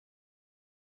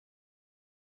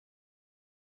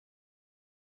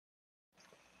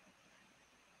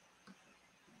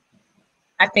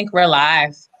I think we're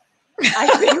live. I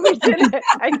think we did it.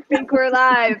 I think we're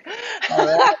live.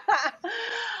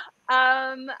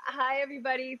 Hi,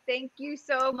 everybody. Thank you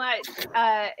so much.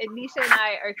 Ednesha and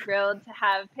I are thrilled to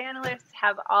have panelists,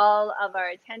 have all of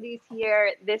our attendees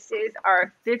here. This is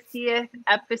our 50th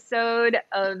episode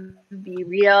of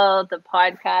BeREAL, the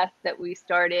podcast that we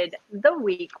started the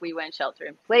week we went shelter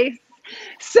in place.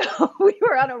 So we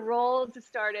were on a roll to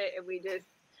start it, and we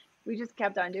just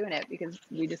kept on doing it because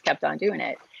we just kept on doing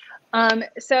it.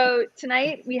 So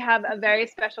tonight we have a very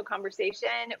special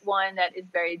conversation, one that is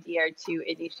very dear to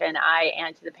Ednesha and I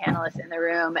and to the panelists in the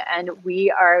room. And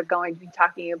we are going to be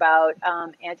talking about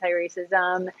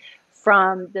anti-racism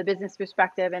from the business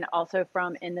perspective and also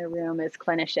from in the room as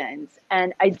clinicians.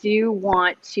 And I do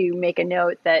want to make a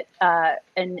note that,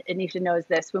 and Ednesha knows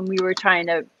this, when we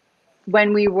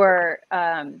were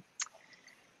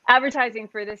advertising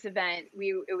for this event,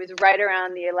 it was right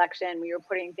around the election. We were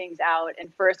putting things out, and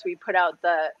first we put out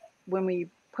when we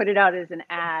put it out as an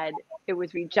ad, it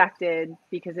was rejected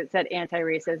because it said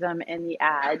anti-racism in the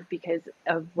ad because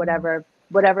of whatever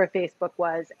Facebook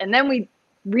was. And then we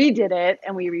redid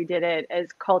it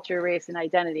as culture, race, and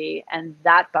identity, and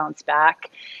that bounced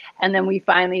back. And then we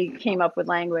finally came up with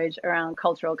language around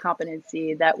cultural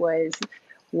competency that was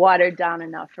watered down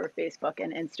enough for Facebook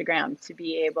and Instagram to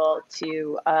be able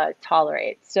to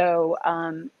tolerate. So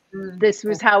this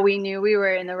was how we knew we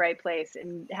were in the right place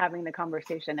and having the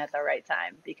conversation at the right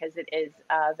time, because it is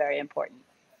very important.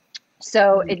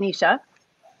 So Ednesha.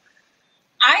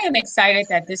 I am excited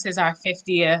that this is our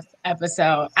 50th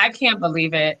episode. I can't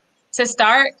believe it. To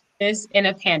start this in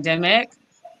a pandemic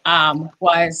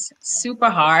was super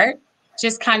hard.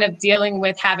 Just kind of dealing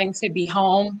with having to be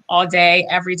home all day,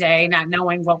 every day, not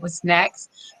knowing what was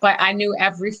next. But I knew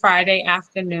every Friday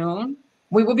afternoon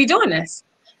we would be doing this.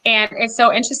 And it's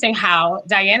so interesting how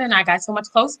Diana and I got so much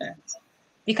closer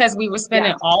because we were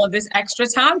spending all of this extra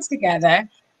time together.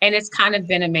 And it's kind of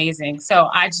been amazing. So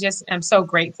I just am so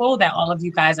grateful that all of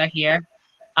you guys are here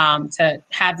to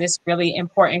have this really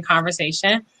important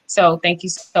conversation. So thank you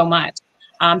so much.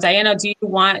 Diana, do you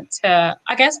want to,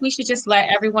 I guess we should just let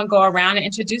everyone go around and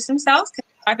introduce themselves. Can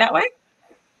we start that way?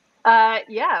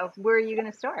 Yeah, where are you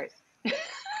going to start?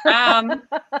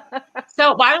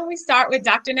 So why don't we start with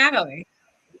Dr. Natalie?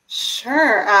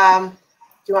 Sure. Do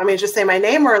you want me to just say my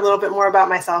name or a little bit more about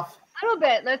myself? A little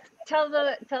bit. Let's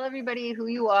tell everybody who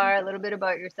you are, a little bit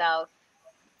about yourself.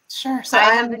 Sure. So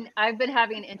I've been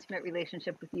having an intimate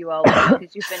relationship with you all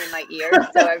because you've been in my ear,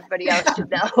 so everybody else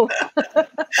should know.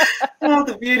 Oh,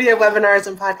 the beauty of webinars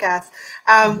and podcasts.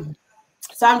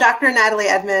 So I'm Dr. Natalie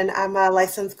Edmond. I'm a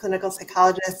licensed clinical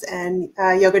psychologist and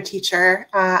yoga teacher.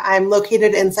 I'm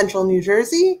located in central New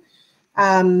Jersey,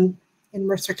 in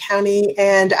Mercer County,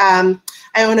 and I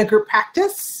own a group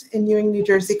practice in Ewing, New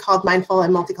Jersey called Mindful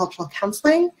and Multicultural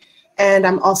Counseling. And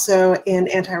I'm also an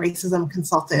anti-racism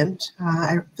consultant.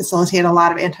 I facilitate a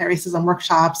lot of anti-racism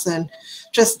workshops and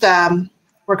just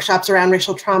workshops around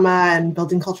racial trauma and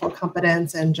building cultural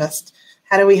competence and just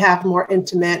how do we have more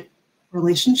intimate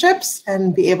relationships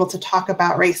and be able to talk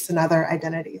about race and other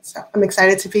identities. So I'm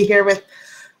excited to be here with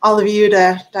all of you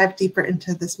to dive deeper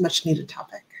into this much needed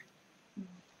topic.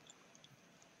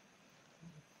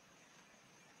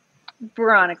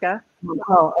 Veronica.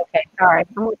 Oh, okay. Sorry.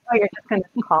 You're just kind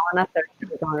of calling us or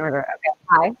going in order. Okay.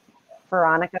 Hi,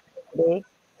 Veronica.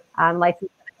 I'm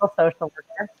licensed clinical social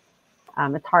worker.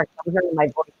 It's hard. I'm hearing my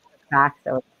voice back,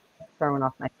 so it's throwing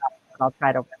off my thoughts, but I'll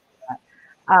try to work with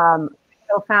that.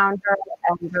 Co-founder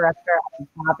and director of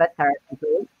BABA Therapy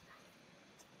Group,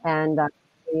 and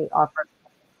we offer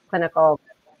clinical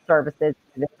services,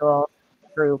 individual,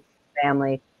 group,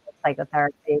 family,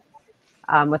 psychotherapy,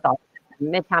 with all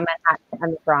Midtown Manhattan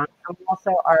and the Bronx. And we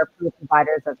also are approved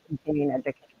providers of continuing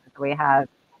education. So we have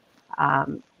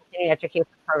continuing education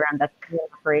program that's been in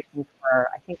operation for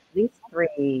I think at least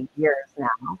 3 years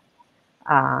now,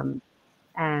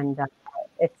 and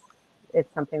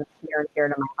it's something that's near and dear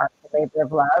to my heart, the labor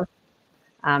of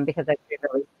love, because I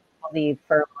really believe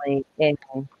firmly in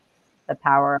the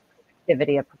power of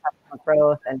productivity, of professional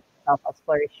growth, and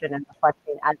self-exploration and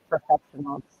reflecting as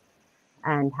professionals,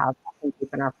 and how that can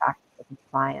deepen our practice with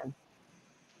clients.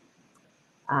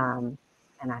 And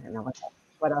I don't know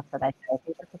what else did I say. I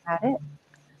think that's about it.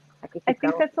 I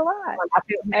think that's a lot.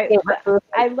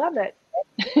 I love it.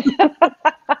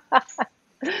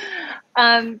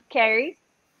 Carrie?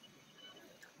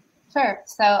 Sure.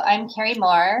 So I'm Carrie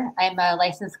Moore. I'm a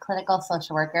licensed clinical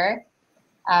social worker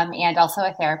and also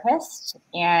a therapist.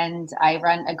 And I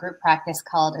run a group practice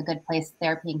called A Good Place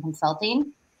Therapy and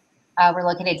Consulting. We're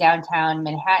located downtown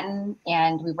Manhattan,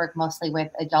 and we work mostly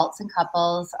with adults and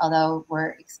couples, although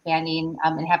we're expanding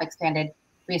and have expanded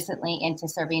recently into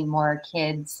serving more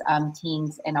kids,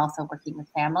 teens, and also working with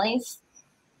families.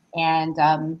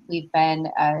 And we've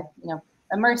been,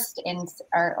 immersed in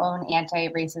our own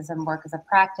anti-racism work as a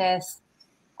practice,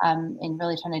 and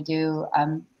really trying to do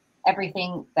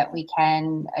everything that we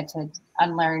can to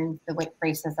unlearn the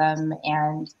racism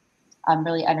and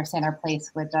really understand our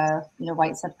place with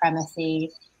white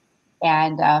supremacy.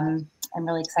 And I'm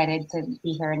really excited to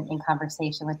be here in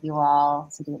conversation with you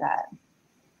all to do that.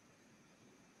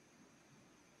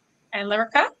 And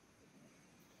Lyrica?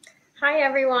 Hi,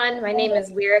 everyone. My name is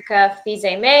Lyrica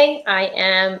Fize-May. I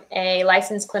am a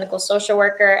licensed clinical social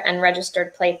worker and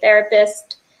registered play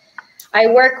therapist. I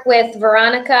work with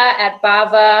Veronica at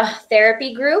BAVA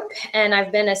Therapy Group, and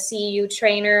I've been a CEU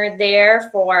trainer there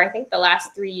for, I think, the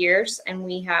last 3 years. And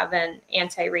we have an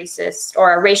anti-racist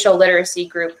or a racial literacy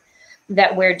group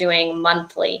that we're doing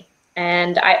monthly.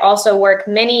 And I also work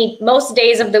most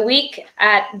days of the week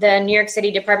at the New York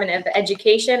City Department of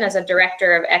Education as a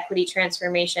director of equity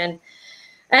transformation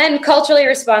and culturally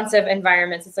responsive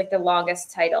environments. It's like the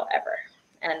longest title ever.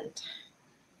 And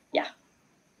yeah.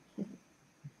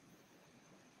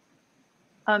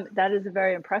 That is a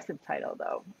very impressive title,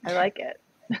 though. I like it.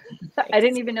 I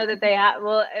didn't even know that they had,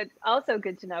 well, it's also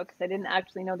good to know because I didn't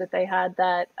actually know that they had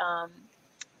that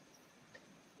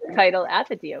title at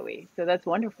the DOE. So that's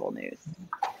wonderful news.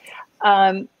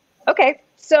 Okay,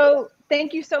 so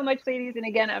thank you so much, ladies. And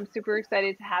again, I'm super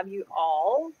excited to have you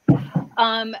all.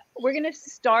 We're going to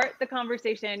start the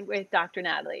conversation with Dr.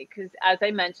 Natalie, because as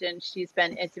I mentioned, she's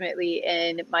been intimately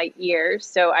in my ears.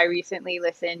 So I recently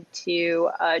listened to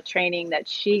a training that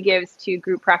she gives to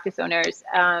group practice owners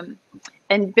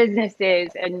and businesses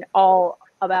and all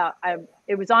about,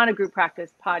 it was on a group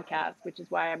practice podcast, which is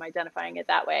why I'm identifying it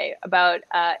that way, about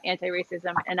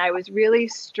anti-racism. And I was really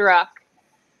struck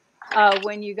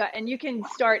when you got, and you can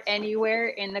start anywhere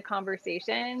in the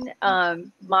conversation.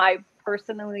 My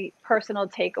personal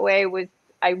takeaway was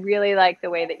I really like the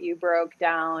way that you broke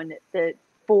down the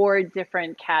 4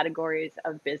 different categories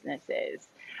of businesses.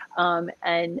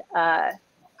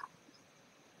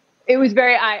 It was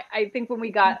very, I think when we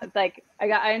got,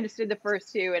 I understood the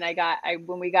first 2, and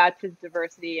when we got to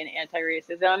diversity and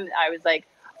anti-racism, I was like,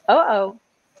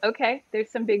 okay, there's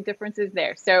some big differences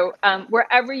there. So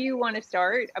wherever you want to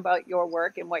start about your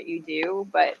work and what you do,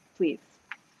 but please.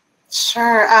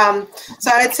 Sure.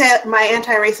 So I would say my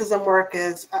anti-racism work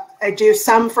is I do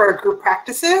some for group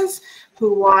practices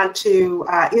who want to,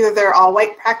 either they're all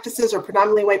white practices or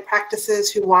predominantly white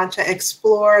practices who want to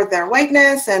explore their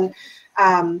whiteness and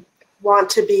want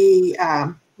to be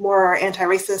more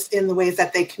anti-racist in the ways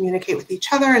that they communicate with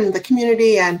each other and the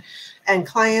community and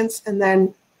clients. And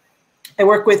then I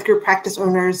work with group practice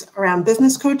owners around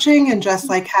business coaching and just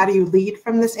like how do you lead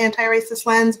from this anti-racist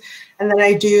lens. And then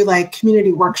I do like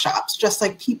community workshops, just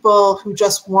like people who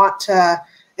just want to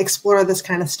explore this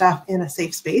kind of stuff in a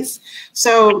safe space.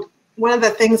 So one of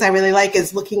the things I really like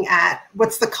is looking at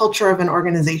what's the culture of an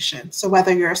organization. So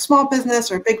whether you're a small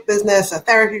business or a big business, a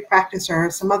therapy practice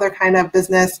or some other kind of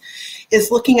business,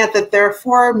 is looking at that there are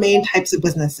 4 main types of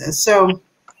businesses. So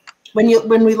when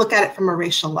we look at it from a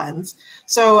racial lens.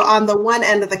 So on the one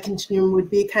end of the continuum would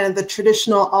be kind of the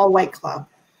traditional all-white club,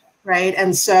 right?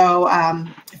 And so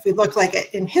if we look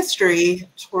like in history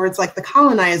towards like the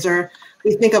colonizer,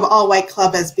 we think of all-white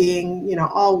club as being,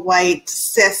 all white,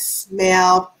 cis,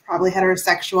 male, probably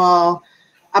heterosexual,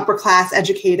 upper class,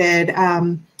 educated.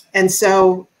 And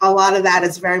so a lot of that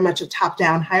is very much a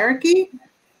top-down hierarchy.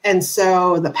 And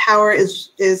so the power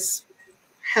is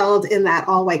held in that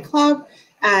all-white club.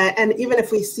 And even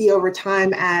if we see over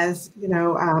time as,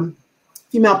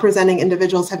 female presenting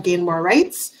individuals have gained more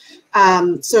rights,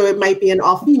 so it might be an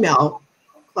all-female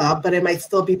club, but it might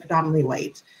still be predominantly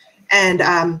white.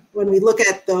 And when we look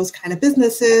at those kind of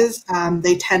businesses,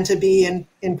 they tend to be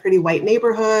in pretty white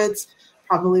neighborhoods,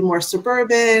 probably more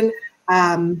suburban.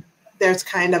 There's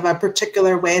kind of a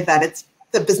particular way that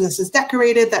the business is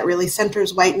decorated that really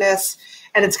centers whiteness.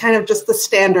 And it's kind of just the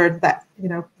standard that,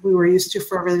 we were used to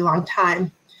for a really long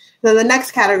time. Then the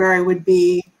next category would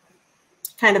be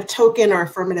kind of token or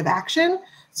affirmative action.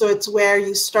 So it's where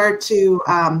you start to,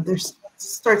 there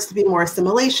starts to be more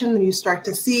assimilation, and you start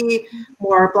to see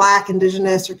more Black,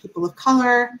 Indigenous, or people of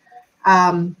color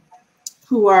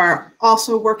who are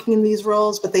also working in these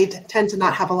roles, but they tend to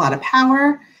not have a lot of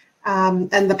power. And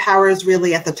the power is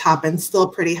really at the top and still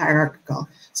pretty hierarchical.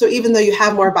 So even though you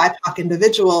have more BIPOC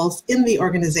individuals in the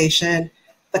organization,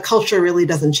 the culture really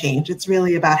doesn't change. It's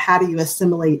really about how do you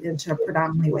assimilate into a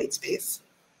predominantly white space.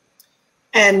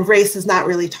 and race is not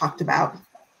really talked about.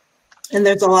 And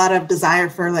there's a lot of desire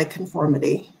for like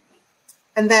conformity.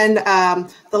 And then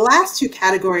the last two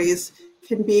categories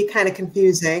can be kind of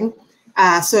confusing.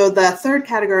 So the third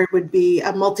category would be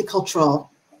a multicultural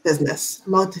business, a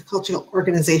multicultural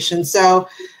organization. So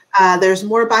there's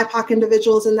more BIPOC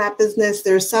individuals in that business.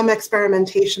 There's some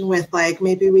experimentation with like,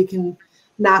 maybe we can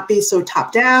not be so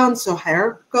top down, so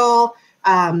hierarchical.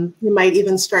 You might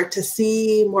even start to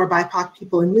see more BIPOC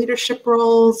people in leadership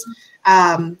roles.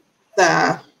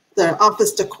 The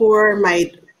office decor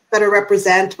might better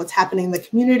represent what's happening in the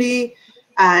community.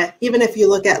 Even if you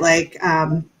look at like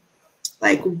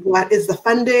what is the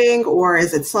funding, or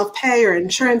is it self-pay or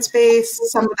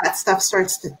insurance-based, some of that stuff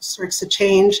starts to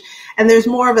change. And there's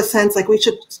more of a sense like we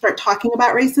should start talking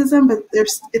about racism, but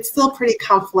it's still pretty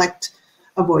conflict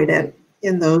avoidant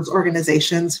in those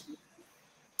organizations.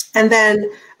 And then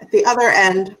at the other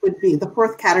end would be, the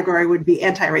fourth category would be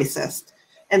anti-racist.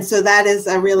 And so that is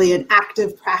really an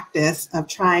active practice of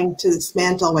trying to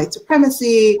dismantle white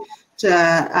supremacy,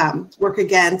 to work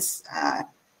against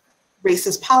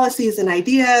racist policies and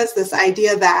ideas, this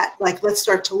idea that like, let's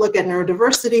start to look at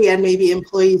neurodiversity and maybe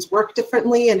employees work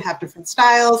differently and have different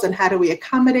styles, and how do we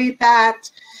accommodate that?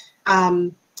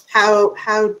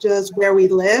 How does where we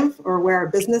live or where our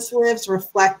business lives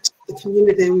reflect the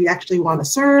community we actually want to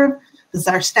serve? Does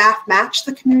our staff match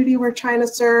the community we're trying to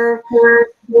serve? Or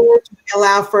do we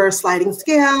allow for a sliding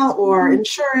scale or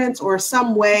insurance or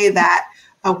some way that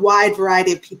a wide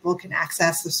variety of people can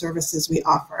access the services we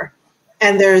offer?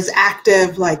 And there's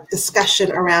active like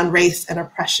discussion around race and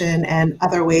oppression and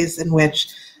other ways in which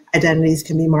identities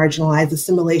can be marginalized.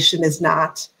 Assimilation is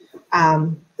not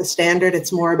the standard.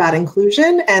 It's more about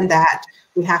inclusion, and that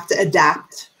we have to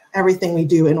adapt everything we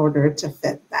do in order to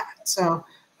fit that. So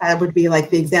that would be like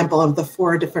the example of the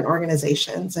 4 different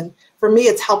organizations. And for me,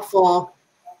 it's helpful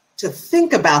to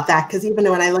think about that, because even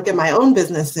when I look at my own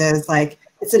businesses, like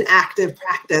it's an active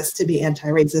practice to be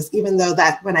anti-racist, even though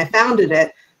that when I founded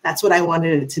it, that's what I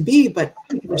wanted it to be. But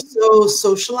we're so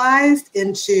socialized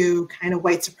into kind of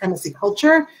white supremacy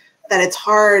culture that it's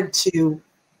hard to,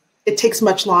 it takes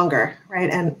much longer,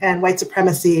 right? And white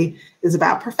supremacy is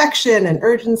about perfection and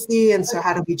urgency. And so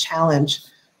how do we challenge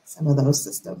some of those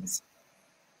systems?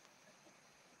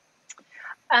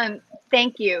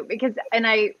 Thank you, because, and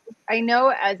I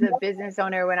know as a business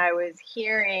owner, when I was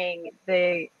hearing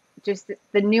the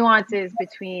nuances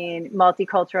between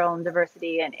multicultural and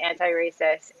diversity and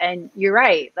anti-racist, and you're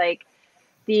right, like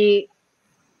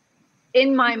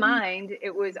in my mind,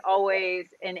 it was always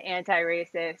an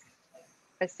anti-racist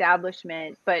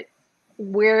establishment, but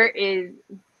where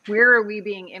are we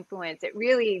being influenced? It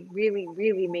really, really,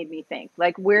 really made me think,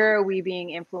 like, where are we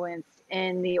being influenced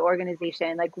in the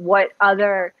organization? Like, what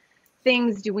other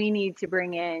things do we need to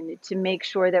bring in to make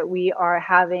sure that we are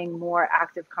having more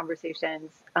active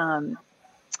conversations, and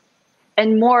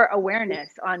more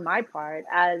awareness on my part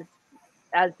as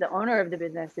the owner of the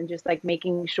business, and just like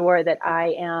making sure that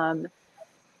I am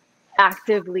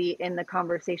actively in the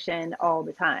conversation all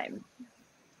the time.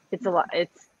 It's a lot. It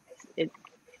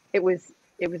was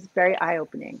very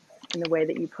eye-opening in the way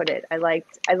that you put it. I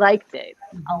liked it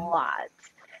a lot.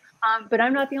 But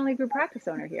I'm not the only group practice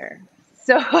owner here.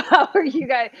 So how are you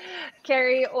guys,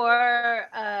 Carrie or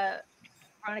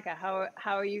Veronica?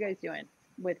 How are you guys doing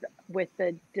with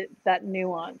that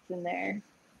nuance in there?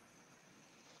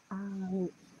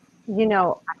 You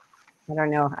know, I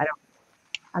don't know.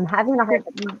 I'm having a hard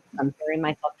time comparing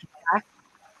myself to back.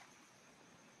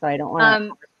 So I don't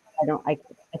want to. I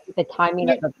think the timing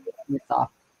of the video is off.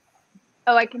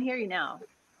 Oh, I can hear you now.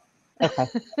 Okay.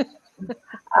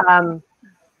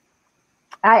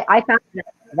 I found it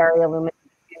very illuminating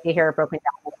to hear it broken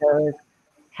down into those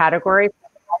categories.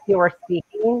 As you were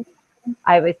speaking,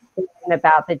 I was thinking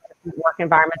about the different work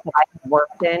environments that I had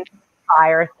worked in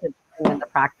prior to being in the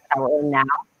practice that we're in now.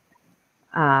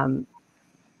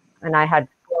 And I had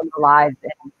former lives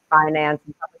in finance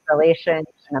and public relations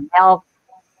in a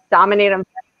male-dominated,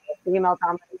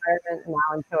 female-dominated environment, and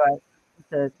now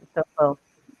into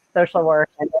social work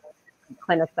and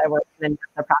clinics I work in, and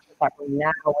the practice that we're in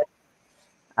now.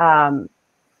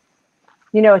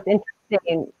 You know, it's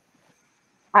interesting.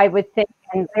 I would think,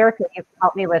 and Erica, you can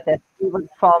help me with this, we would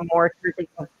fall more to being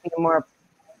more,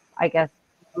 I guess,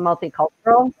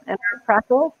 multicultural in our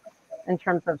practice in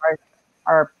terms of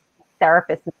our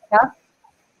therapists and stuff.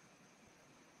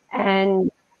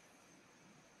 And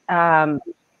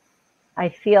I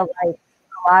feel like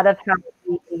a lot of how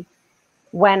we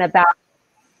went about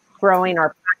growing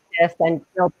our practice and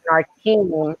building our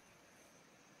team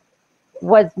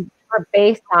was more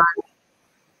based on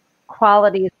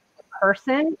qualities of the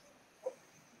person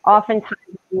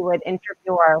oftentimes we would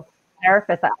interview our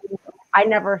therapists. I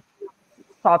never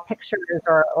saw pictures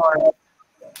or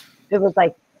it was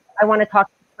like, I want to talk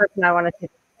to this person, I want to see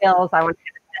the skills, I want to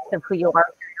get a sense of who you are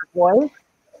through your voice.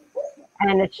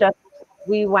 And it's just,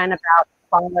 we went about the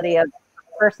quality of the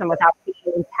person without being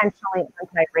intentionally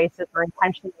anti-racist or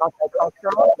intentionally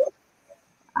multicultural.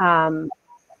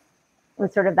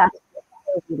 And sort of that's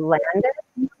where we landed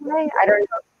in a way. I don't know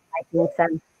if I'm making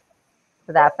sense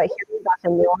for that, but hearing about the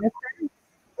nuances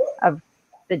of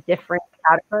the different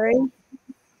categories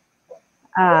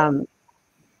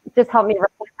just helped me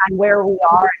reflect on where we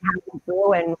are and how we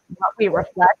do and what we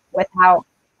reflect without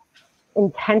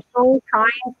intentionally trying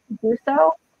to do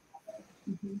so.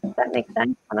 Does that make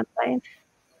sense what I'm saying?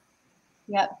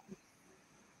 Yep.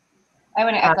 I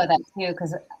want to echo that too,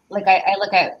 because like I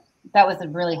look at, that was a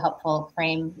really helpful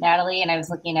frame, Natalie, and I was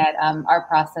looking at our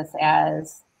process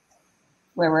as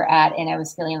where we're at, and I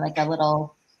was feeling like a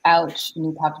little ouch when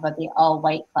you talked about the all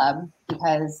white club,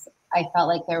 because I felt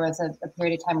like there was a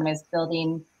period of time when I was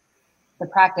building the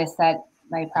practice that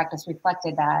my practice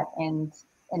reflected that, and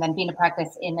then being a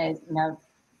practice in a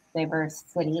diverse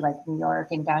city like New York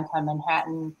and downtown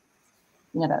Manhattan,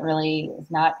 that really is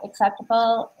not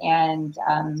acceptable. And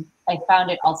I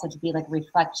found it also to be like a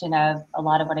reflection of a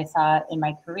lot of what I saw in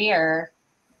my career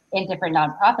in different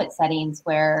nonprofit settings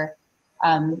where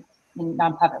in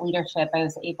nonprofit leadership, I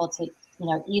was able to,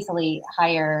 easily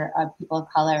hire people of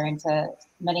color into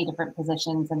many different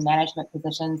positions and management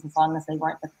positions, as long as they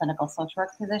weren't the clinical social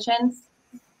work positions.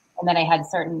 And then I had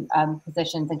certain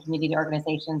positions in community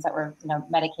organizations that were,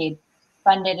 Medicaid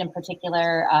funded in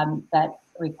particular, that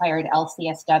required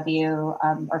LCSW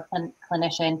or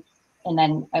clinician. And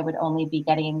then I would only be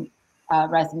getting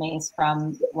resumes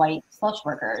from white social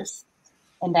workers.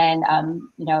 And then,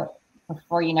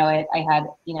 before you know it, I had,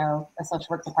 a social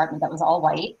work department that was all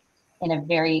white in a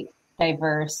very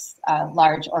diverse,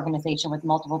 large organization with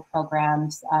multiple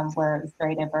programs where it was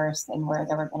very diverse and where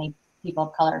there were many people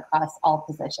of color across all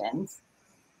positions.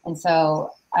 And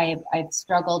so I've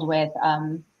struggled with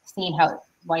seeing how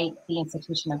white the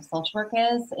institution of social work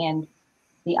is and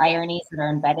the ironies that are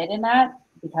embedded in that,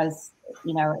 because,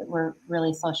 we're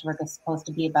really, social work is supposed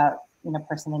to be about,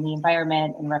 person in the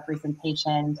environment and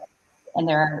representation. And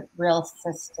there are real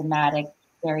systematic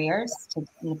barriers to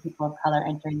people of color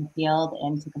entering the field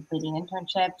and to completing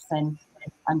internships, and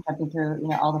I'm jumping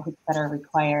through all the hoops that are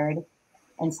required.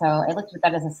 And so I looked at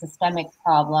that as a systemic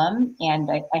problem, and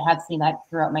I have seen that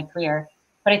throughout my career.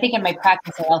 But I think in my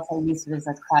practice, I also used it as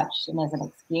a crutch and as an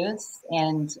excuse,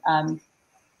 and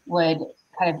would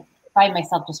kind of find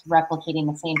myself just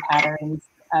replicating the same patterns,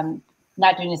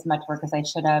 not doing as much work as I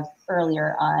should have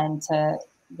earlier on to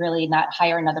really not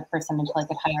hire another person until I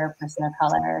could hire a person of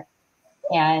color.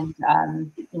 And,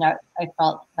 I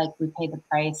felt like we paid the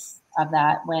price of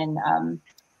that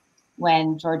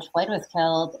when George Floyd was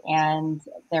killed, and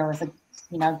there was a,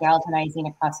 galvanizing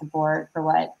across the board for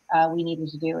what we needed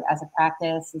to do as a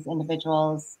practice, as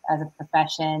individuals, as a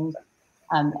profession,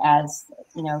 as,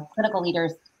 clinical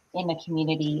leaders in the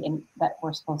community, and that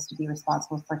we're supposed to be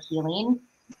responsible for healing.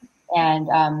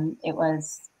 And it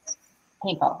was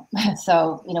painful.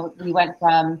 So, we went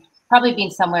from probably being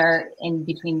somewhere in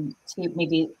between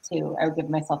two, I would give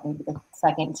myself maybe the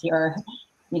second tier,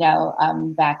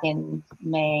 back in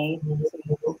May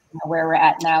to where we're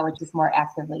at now, which is more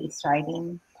actively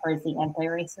striving towards the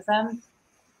anti-racism.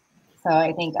 So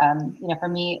I think, for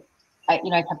me, I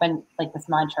kept on like this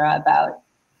mantra about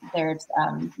there's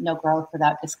no growth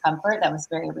without discomfort. That was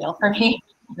very real for me.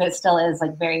 It still is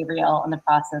like very real in the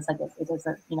process. Like it is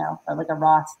a, like a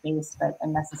raw space, but a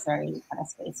necessary kind of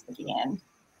space to be in.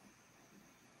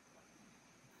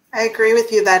 I agree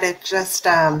with you that it just,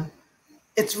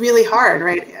 it's really hard,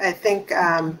 right? I think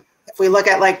if we look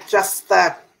at like just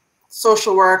the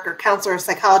social work or counselor or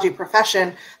psychology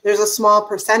profession, there's a small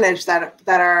percentage that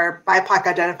are BIPOC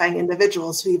identifying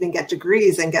individuals who even get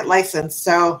degrees and get licensed.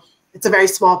 So it's a very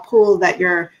small pool that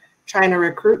you're trying to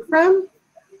recruit from.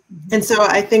 And so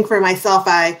I think for myself,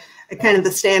 I kind of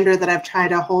the standard that I've tried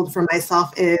to hold for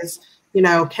myself is,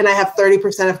 can I have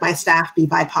 30% of my staff be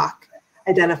BIPOC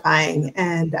identifying?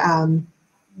 And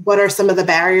what are some of the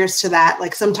barriers to that?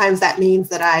 Like sometimes that means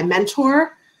that I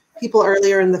mentor people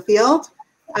earlier in the field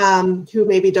who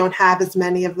maybe don't have as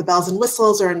many of the bells and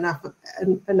whistles or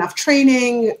enough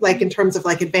training, like in terms of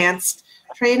like advanced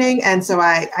training. And so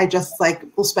I just like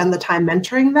will spend the time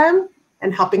mentoring them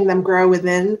and helping them grow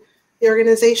within the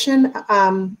organization.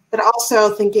 But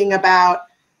also thinking about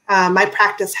my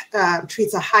practice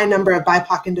treats a high number of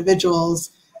BIPOC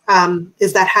individuals.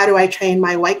 Is that how do I train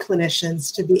my white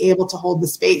clinicians to be able to hold the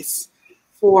space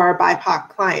for BIPOC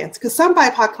clients? Because some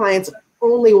BIPOC clients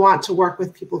only want to work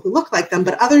with people who look like them,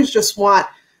 but others just want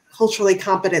culturally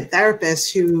competent therapists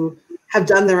who have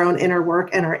done their own inner work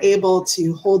and are able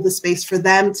to hold the space for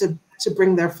them to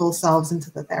bring their full selves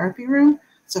into the therapy room.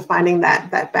 So finding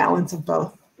that balance of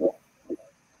both.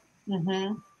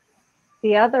 Mm-hmm.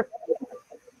 The other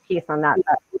piece on that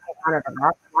we honored in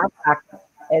our practice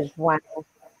is when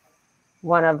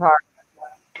one of our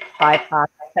BIPOC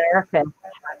therapists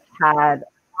had a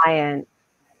client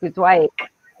who's white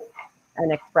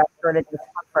and expressed sort of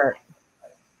discomfort,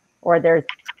 or there's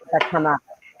that come up.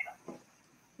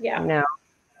 Yeah. No.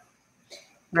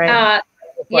 Right.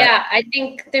 Yeah, I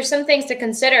think there's some things to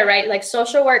consider, right? Like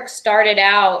social work started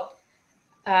out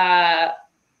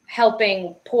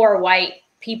helping poor white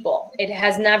people. It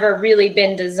has never really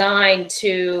been designed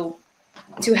to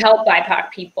help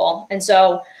BIPOC people. And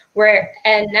so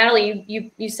and Natalie,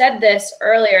 you said this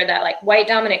earlier, that like white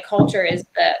dominant culture is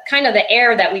the kind of the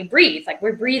air that we breathe. Like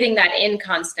we're breathing that in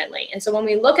constantly. And so when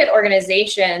we look at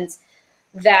organizations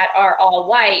that are all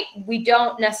white, we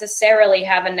don't necessarily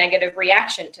have a negative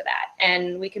reaction to that.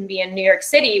 And we can be in New York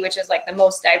City, which is like the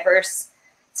most diverse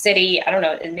city, I don't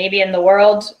know, maybe in the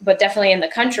world, but definitely in the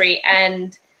country.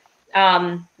 And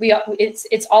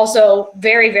it's also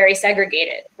very, very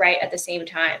segregated, right, at the same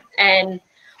time. And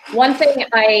one thing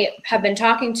I have been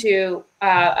talking to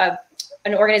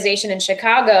an organization in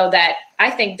Chicago that I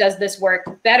think does this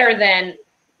work better than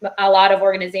a lot of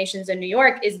organizations in New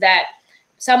York is that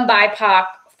some BIPOC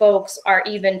folks are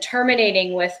even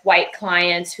terminating with white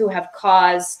clients who have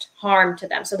caused harm to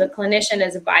them. So the clinician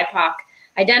is a BIPOC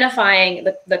identifying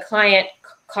the client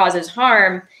causes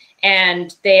harm,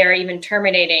 and they are even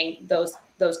terminating those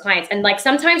clients. And like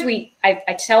sometimes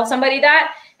I tell somebody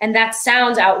that, and that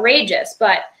sounds outrageous,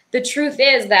 but the truth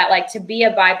is that like to be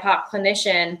a BIPOC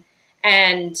clinician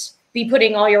and be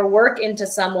putting all your work into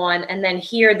someone and then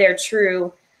hear their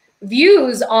true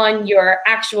views on your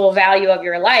actual value of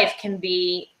your life can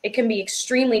be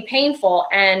extremely painful,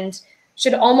 and you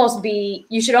should almost be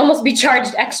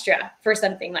charged extra for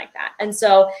something like that. And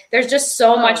so there's just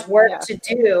so much work to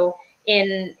do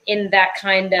in that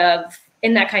kind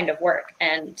of work,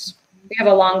 and we have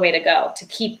a long way to go to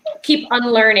keep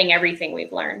unlearning everything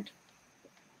we've learned.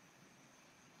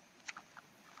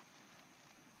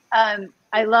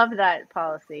 I love that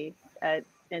policy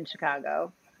in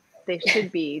Chicago. They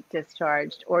should be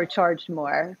discharged or charged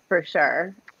more for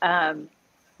sure.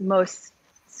 Most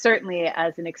certainly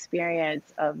as an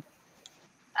experience of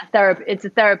it's a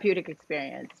therapeutic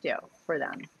experience too for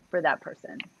them, for that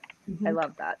person. Mm-hmm. I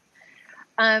love that.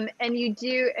 And you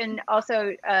do, and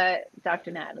also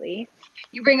Dr. Natalie,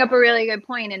 you bring up a really good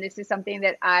point, and this is something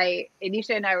that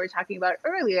Ednesha and I were talking about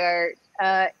earlier,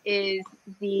 is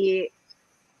the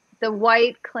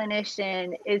white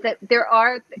clinician, is that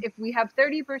if we have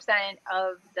 30%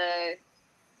 of the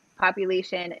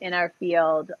population in our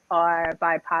field are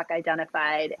BIPOC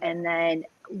identified, and then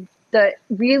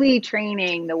really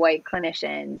training the white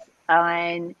clinicians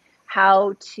on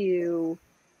how to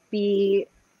be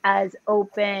as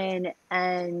open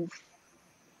and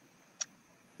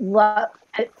love,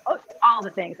 all the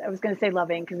things. I was going to say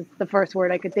loving because it's the first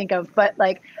word I could think of, but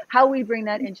like how we bring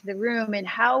that into the room, and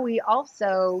how we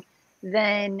also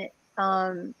then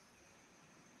have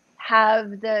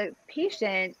the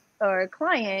patient or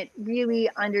client really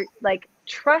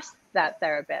trust that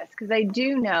therapist. Because I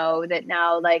do know that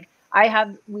now, like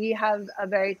we have a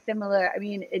very similar, I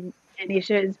mean,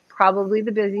 Ednesha is probably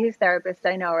the busiest therapist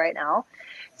I know right now.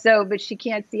 So, but she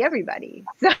can't see everybody.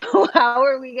 So how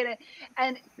are we gonna?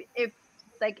 And if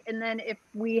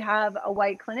we have a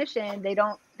white clinician, they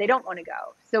don't want to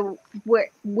go. So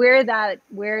where that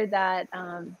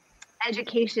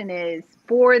education is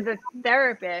for the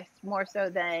therapist more so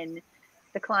than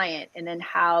the client, and then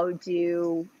how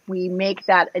do we make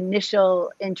that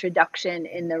initial introduction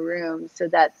in the room so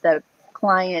that the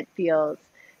client feels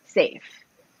safe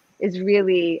is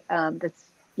really that's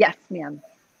yes, ma'am.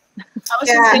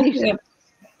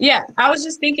 I was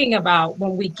just thinking about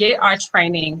when we get our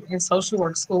training in social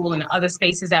work school and other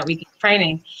spaces that we get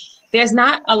training, there's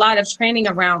not a lot of training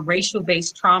around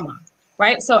racial-based trauma,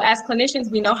 right? So as clinicians,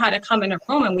 we know how to come in a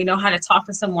room and we know how to talk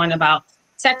to someone about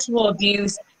sexual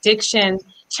abuse, addiction,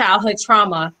 childhood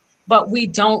trauma, but we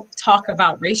don't talk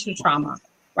about racial trauma,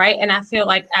 right? And I feel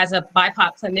like as a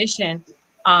BIPOC clinician,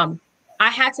 I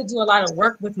had to do a lot of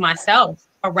work with myself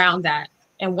around that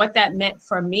and what that meant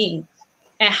for me.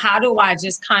 And how do I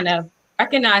just kind of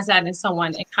recognize that in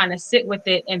someone and kind of sit with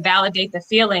it and validate the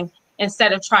feeling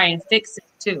instead of try and fix it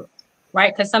too,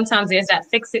 right? Because sometimes there's that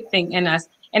fix it thing in us.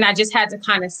 And I just had to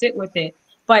kind of sit with it.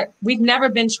 But we've never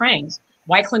been trained.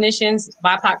 white clinicians,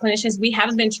 BIPOC clinicians, we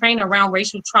haven't been trained around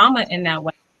racial trauma in that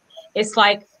way. It's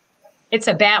like, it's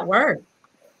a bad word.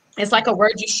 It's like a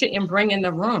word you shouldn't bring in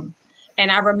the room.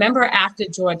 And I remember after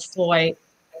George Floyd,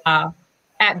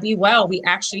 at Be.WELL, we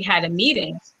actually had a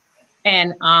meeting,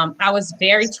 and I was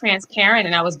very transparent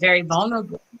and I was very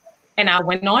vulnerable. And I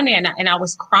went on there and I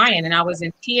was crying and I was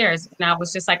in tears and I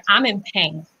was just like, I'm in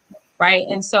pain, right?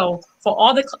 And so for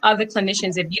all the other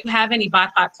clinicians, if you have any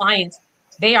BIPOC clients,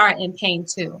 they are in pain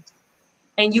too.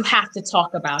 And you have to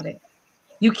talk about it.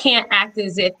 You can't act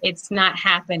as if it's not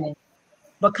happening,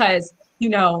 because, you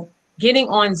know, getting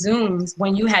on Zooms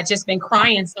when you had just been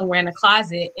crying somewhere in the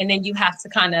closet, and then you have to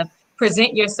kind of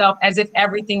present yourself as if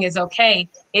everything is okay,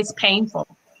 it's painful.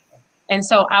 And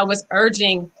so I was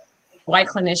urging white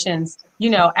clinicians, you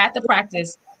know, at the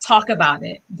practice, talk about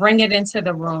it, bring it into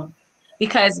the room.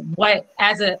 Because what,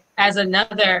 as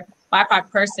another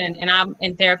BIPOC person, and I'm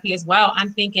in therapy as well,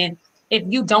 I'm thinking, if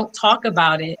you don't talk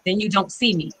about it, then you don't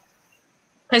see me.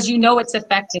 Because you know it's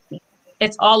affecting me.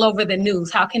 It's all over the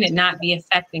news. How can it not be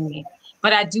affecting me?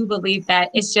 But I do believe that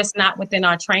it's just not within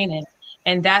our training.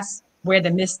 And that's where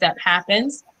the misstep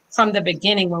happens from the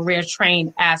beginning when we're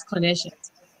trained as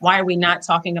clinicians. Why are we not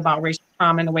talking about racial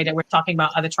trauma in the way that we're talking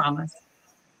about other traumas?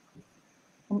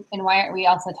 And why aren't we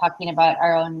also talking about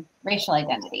our own racial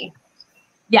identity?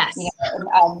 Yes. You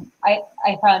know,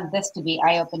 I found this to be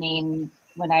eye-opening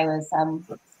when I was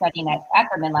studying at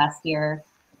Ackerman last year,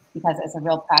 because it's a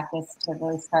real practice to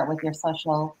really start with your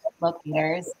social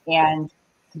locators and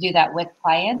to do that with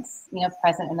clients, you know,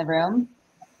 present in the room.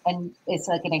 And it's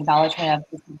like an acknowledgement of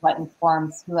this is what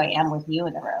informs who I am with you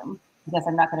in the room, because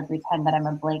I'm not going to pretend that I'm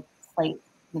a blank slate,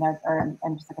 you know, or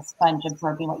I'm just like a sponge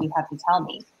absorbing what you have to tell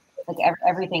me. Like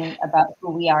everything about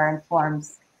who we are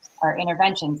informs our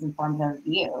interventions, informs our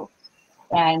view.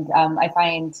 And I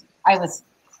find I was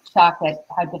shocked at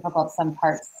how difficult some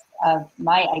parts of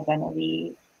my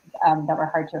identity that were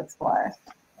hard to explore.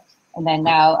 And then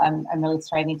now I'm really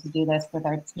striving to do this with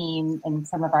our team and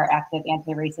some of our active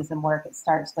anti-racism work. It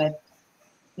starts with,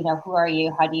 you know, who are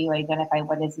you? How do you identify?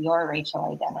 What is your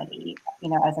racial identity, you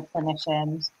know, as a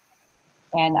clinician?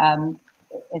 And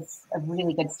it's a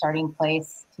really good starting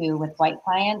place too with white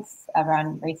clients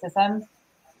around racism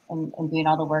and doing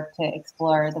all the work to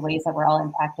explore the ways that we're all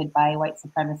impacted by white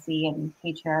supremacy and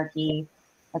patriarchy.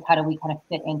 Like, how do we kind of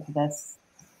fit into this,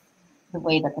 the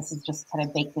way that this is just kind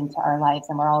of baked into our lives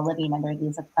and we're all living under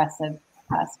these oppressive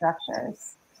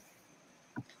structures.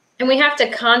 And we have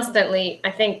to constantly,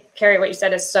 I think, Carrie, what you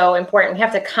said is so important. We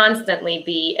have to constantly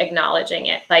be acknowledging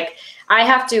it. Like, I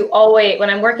have to always, when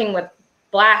I'm working with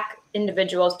Black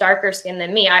individuals, darker skin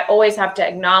than me, I always have to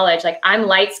acknowledge, like, I'm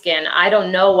light skinned. I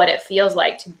don't know what it feels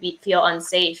like to feel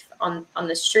unsafe on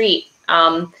the street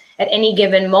at any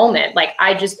given moment. Like,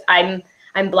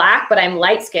 I'm Black, but I'm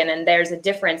light skinned, and there's a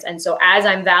difference. And so as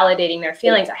I'm validating their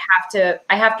feelings,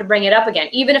 I have to bring it up again,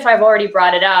 even if I've already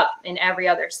brought it up in every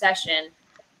other session,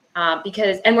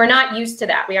 and we're not used to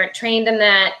that. We aren't trained in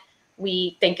that.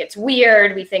 We think it's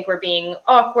weird. We think we're being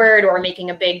awkward or making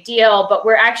a big deal, but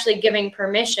we're actually giving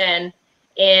permission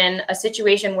in a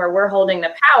situation where we're holding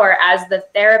the power as the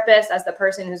therapist, as the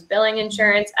person who's billing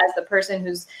insurance, as the person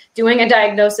who's doing a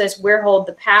diagnosis. We're hold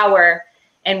the power.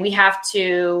 And we have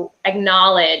to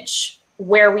acknowledge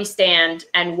where we stand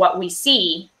and what we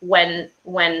see when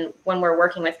we're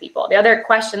working with people. The other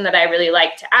question that I really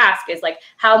like to ask is, like,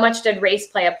 how much did race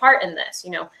play a part in this?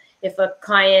 You know, if a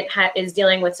client is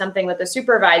dealing with something with a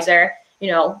supervisor,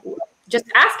 you know, just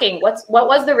asking what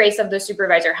was the race of the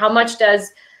supervisor? How much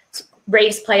does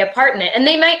race play a part in it? And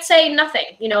they might say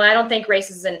nothing. You know, I don't think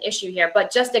race is an issue here,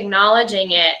 but just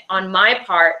acknowledging it on my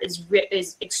part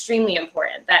is extremely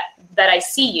important, that I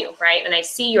see you, right? And I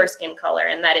see your skin color,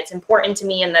 and that it's important to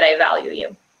me, and that I value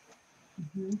you.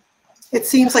 Mm-hmm. It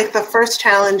seems like the first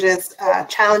challenge is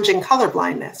challenging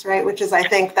colorblindness, right? Which is, I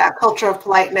think, that culture of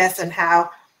politeness and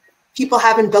how people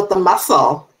haven't built the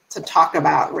muscle to talk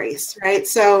about race, right?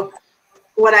 So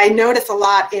what I notice a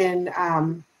lot in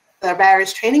the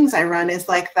various trainings I run is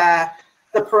like the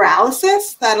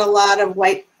paralysis that a lot of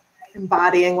white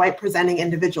embodying, white presenting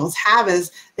individuals have,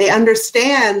 is they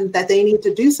understand that they need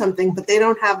to do something, but they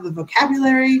don't have the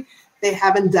vocabulary. They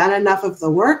haven't done enough of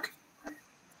the work.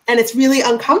 And it's really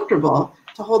uncomfortable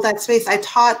to hold that space. I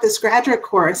taught this graduate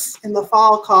course in the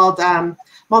fall called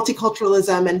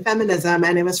Multiculturalism and Feminism,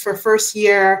 and it was for first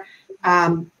year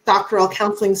doctoral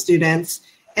counseling students.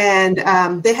 And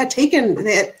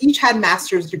they each had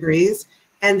master's degrees,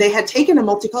 and they had taken a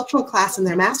multicultural class in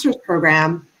their master's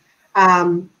program,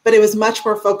 but it was much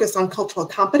more focused on cultural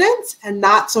competence and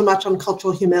not so much on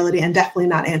cultural humility, and definitely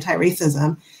not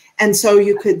anti-racism. And so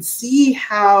you could see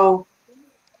how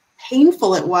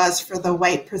painful it was for the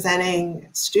white presenting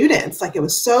students. Like, it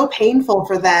was so painful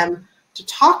for them to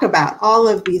talk about all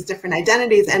of these different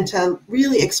identities and to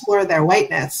really explore their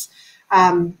whiteness.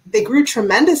 They grew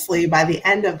tremendously by the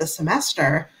end of the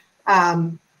semester,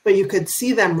 but you could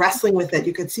see them wrestling with it.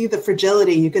 You could see the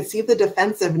fragility. You could see the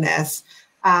defensiveness.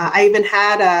 I even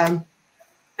had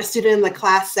a student in the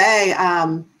class say,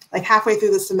 like halfway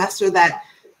through the semester, that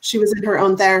she was in her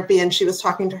own therapy and she was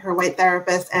talking to her white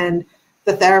therapist, and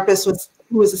the therapist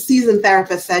who was a seasoned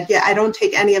therapist said, yeah, I don't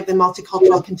take any of the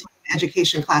multicultural continuing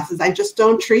education classes. I just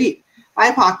don't treat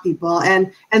BIPOC people.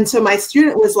 And so my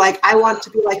student was like, I want to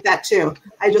be like that too.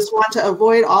 I just want to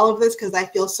avoid all of this because I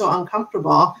feel so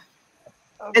uncomfortable.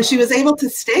 Okay. And she was able to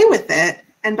stay with it.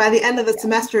 And by the end of the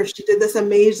semester, she did this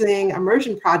amazing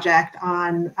immersion project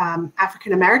on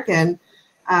African-American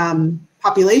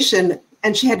population,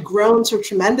 and she had grown so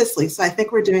tremendously. So I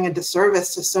think we're doing a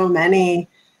disservice to so many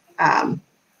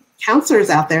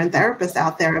counselors out there and therapists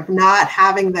out there of not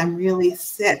having them really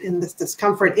sit in this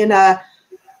discomfort in a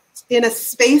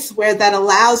space where that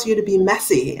allows you to be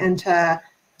messy and to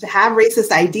have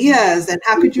racist ideas. And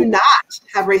how could you not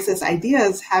have racist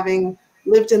ideas having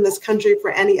lived in this country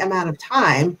for any amount of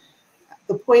time?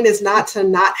 The point is not to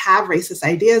not have racist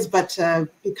ideas, but to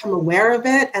become aware of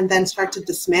it and then start to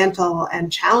dismantle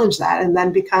and challenge that and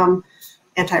then become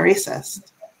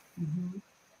anti-racist. Mm-hmm.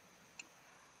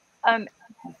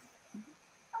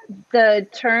 The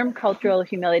term cultural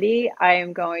humility,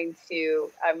 I'm going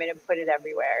to put it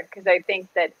everywhere, because I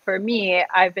think that for me,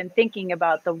 I've been thinking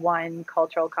about the one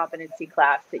cultural competency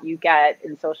class that you get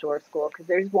in social work school, because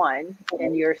there's one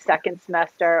in your second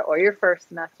semester or your first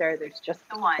semester, there's just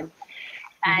the one.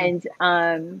 And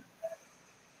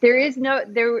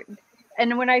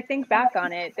and when I think back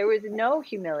on it, there was no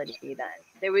humility then.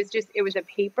 There was just, it was a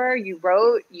paper you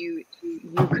wrote, you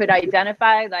could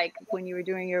identify, like when you were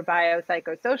doing your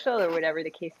biopsychosocial or whatever the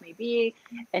case may be,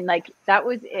 and like that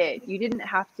was it. You didn't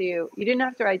have to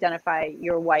identify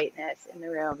your whiteness in the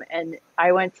room. And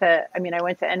I went to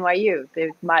NYU.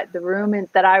 The room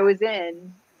that I was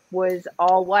in was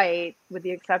all white with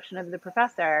the exception of the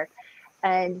professor,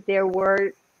 and there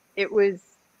wasn't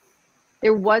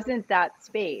that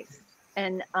space.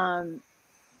 And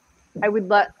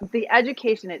the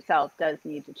education itself does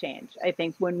need to change. I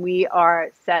think when we are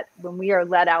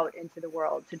let out into the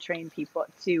world to train people,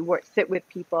 to sit with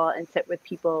people and sit with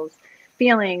people's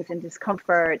feelings and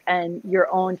discomfort and your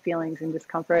own feelings and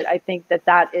discomfort, I think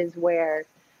that is where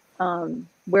we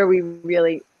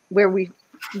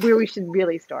should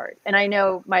really start. And I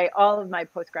know all of my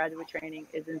postgraduate training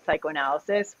is in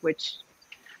psychoanalysis,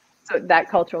 so that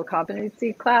cultural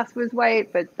competency class was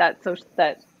white, but that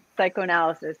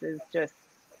psychoanalysis is just,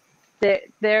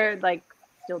 they're like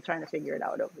still trying to figure it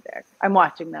out over there. I'm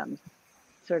watching them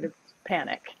sort of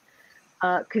panic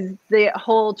because the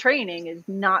whole training is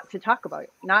not to talk about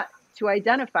it, not to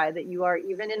identify that you are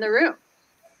even in the room.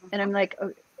 And I'm like,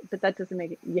 oh, but that doesn't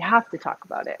make it, you have to talk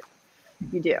about it.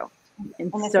 You do,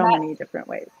 in so many different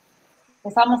ways.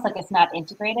 It's almost like it's not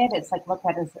integrated. It's like looked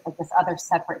at as like this other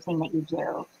separate thing that you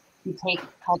do. You take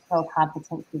cultural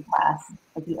competency class,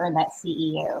 like you earn that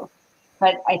CEU.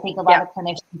 But I think a lot of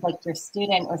clinicians, like your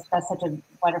student, that's such a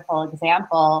wonderful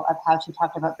example of how she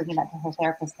talked about bringing that to her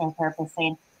therapist, and her therapist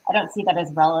saying, I don't see that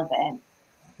as relevant,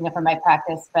 for my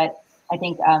practice. But I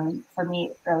think for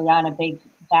me, early on, a big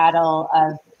battle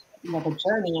of, the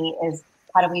journey is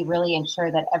how do we really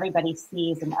ensure that everybody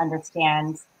sees and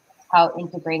understands how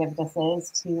integrative this is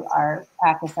to our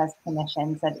practice as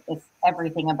clinicians, that it's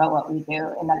everything about what we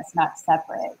do and that it's not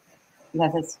separate,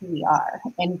 because it's who we are.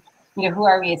 And, who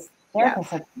are we as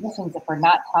therapists or clinicians if we're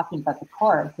not talking about the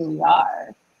core of who we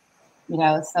are?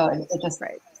 So it just,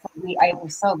 I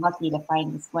was so lucky to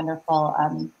find this wonderful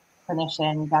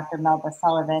clinician, Dr. Melba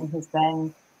Sullivan, who's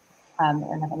been, I don't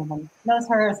know if anyone knows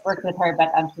her, has worked with her,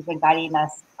 but she's been guiding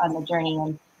us on the journey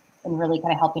and really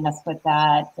kind of helping us with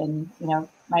that. And,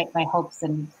 my hopes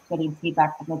in getting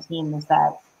feedback from the team is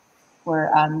that we're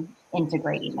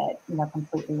integrating it,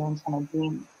 completely and kind of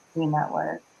doing that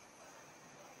work.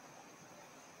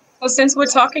 So since we're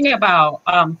talking about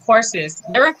courses,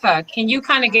 Erica, can you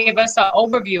kind of give us an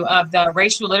overview of the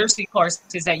racial literacy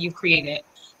courses that you created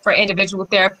for individual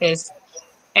therapists?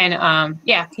 And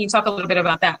can you talk a little bit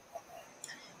about that?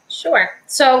 Sure.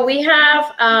 So we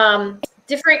have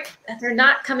they're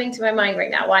not coming to my mind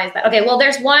right now. Why is that? Okay, well,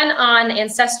 there's one on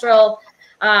ancestral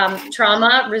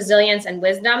trauma, resilience, and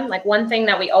wisdom. Like one thing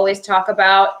that we always talk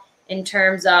about in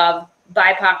terms of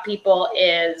BIPOC people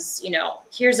is,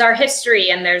 here's our history,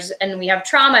 and we have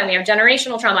trauma, and we have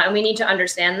generational trauma, and we need to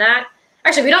understand that.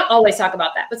 Actually, we don't always talk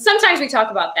about that, but sometimes we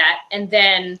talk about that, and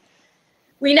then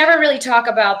we never really talk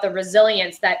about the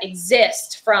resilience that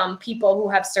exists from people who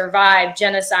have survived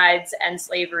genocides and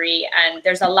slavery. And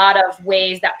there's a lot of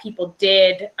ways that people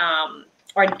did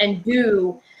and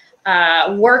do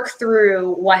work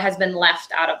through what has been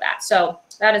left out of that. So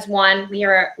that is one.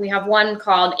 We have one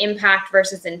called Impact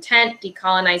versus Intent,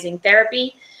 Decolonizing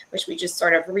Therapy, which we just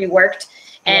sort of reworked.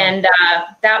 And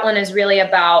that one is really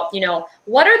about,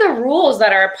 what are the rules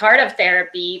that are a part of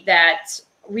therapy that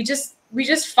we just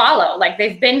follow? Like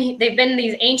they've been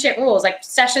these ancient rules, like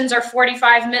sessions are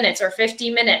 45 minutes or 50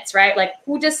 minutes, right? Like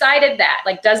who decided that?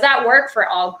 Like, does that work for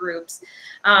all groups?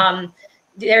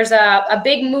 There's a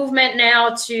big movement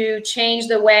now to change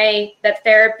the way that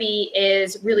therapy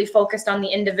is really focused on the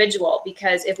individual,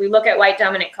 because if we look at white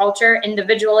dominant culture,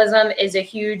 individualism is a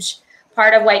huge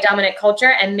part of white dominant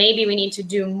culture, and maybe we need to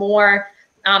do more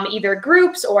either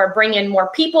groups or bring in more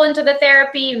people into the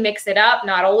therapy, mix it up,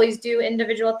 not always do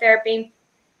individual therapy.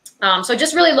 So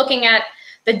just really looking at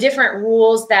the different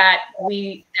rules that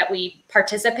we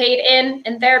participate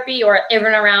in therapy, or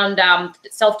even around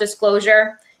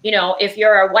self-disclosure. If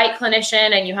you're a white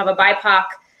clinician and you have a BIPOC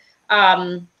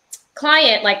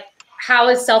client, like how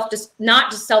is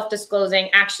not just self-disclosing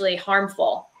actually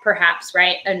harmful, perhaps,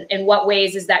 right? And in what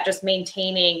ways is that just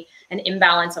maintaining an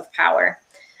imbalance of power?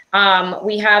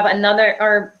 We have another,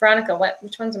 or Veronica,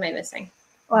 which ones am I missing?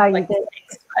 Well, like, they're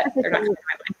not coming to my mind.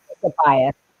 The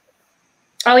bias.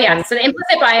 Oh yeah, so the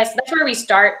implicit bias, that's where we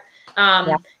start.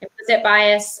 Implicit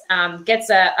bias gets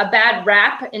a bad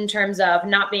rap in terms of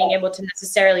not being able to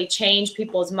necessarily change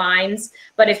people's minds.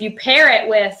 But if you pair it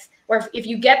with, or if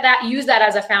you use that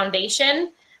as a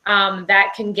foundation,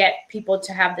 that can get people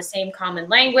to have the same common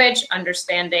language,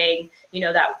 understanding,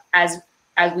 that as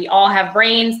we all have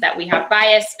brains, that we have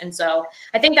bias. And so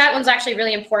I think that one's actually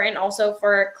really important also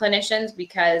for clinicians,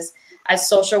 because as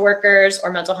social workers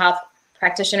or mental health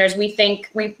practitioners, we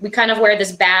think we kind of wear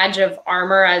this badge of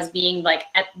armor as being like,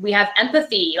 we have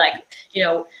empathy. Like,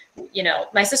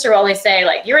 my sister will always say,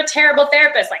 like, you're a terrible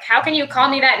therapist. Like, how can you call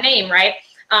me that name, right?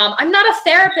 I'm not a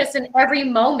therapist in every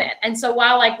moment. And so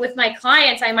while like with my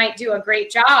clients, I might do a great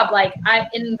job, like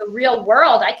in the real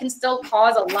world, I can still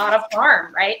cause a lot of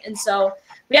harm, right? And so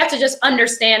we have to just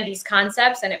understand these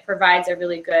concepts, and it provides a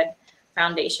really good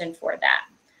foundation for that.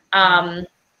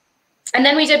 And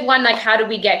then we did one, like, how did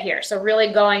we get here? So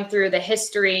really going through the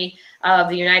history of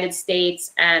the United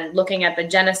States and looking at the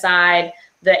genocide,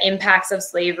 the impacts of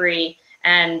slavery,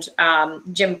 and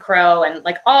Jim Crow, and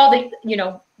like all the,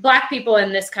 Black people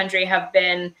in this country have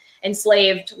been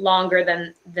enslaved longer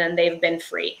than they've been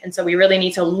free. And so we really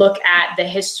need to look at the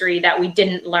history that we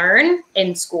didn't learn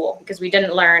in school, because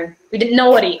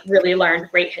nobody really learned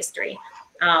great history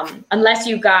unless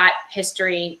you got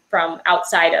history from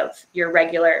outside of your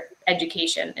regular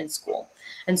education in school.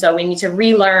 And so we need to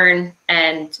relearn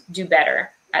and do better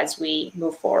as we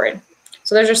move forward.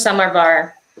 So those are some of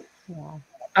our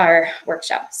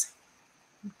workshops.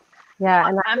 Yeah,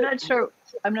 and I'm not sure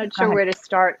where to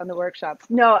start on the workshops.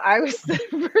 No,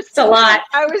 It's a lot.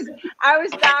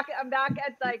 I'm back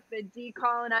at like the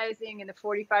decolonizing and the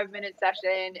 45-minute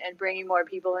session and bringing more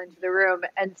people into the room,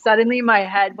 and suddenly my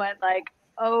head went like,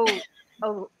 oh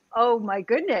my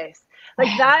goodness,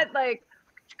 like that, like,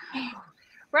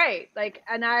 right, like,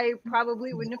 and I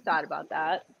probably wouldn't have thought about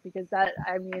that, because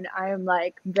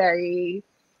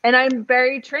I'm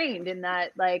very trained in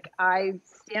that, like, I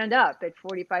stand up at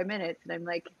 45 minutes and I'm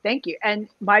like, thank you. And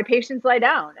my patients lie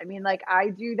down. Like, I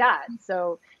do that.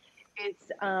 So it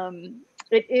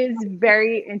is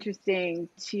very interesting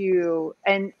to,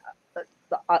 and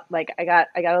like, I got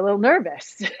a little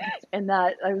nervous and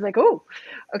that I was like, oh,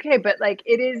 okay. But like,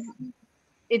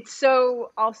 it's so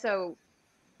also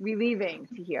relieving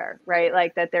to hear, right?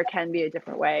 Like that there can be a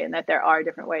different way, and that there are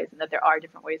different ways, and that there are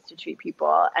different ways to treat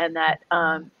people, and that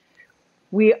that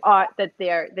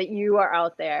you are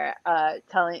out there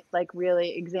telling, like,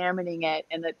 really examining it,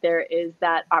 and that there is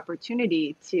that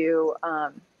opportunity to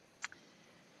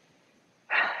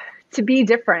be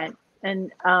different,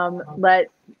 and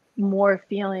let more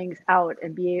feelings out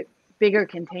and be bigger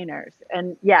containers.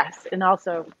 And yes, and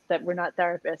also that we're not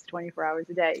therapists 24 hours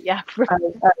a day. Yeah. We're not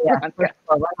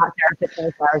therapists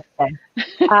 24 hours a day.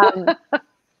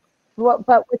 But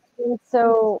what's been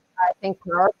so, I think,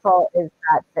 powerful is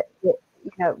that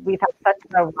we've had such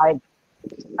a wide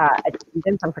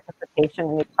attendance and participation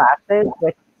in these classes,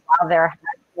 which, while there has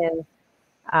been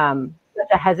such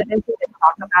a hesitancy to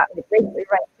talk about, like, basically,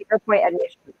 right, to your point,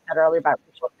 Ednesha said earlier about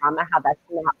racial trauma, how that's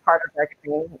not part of our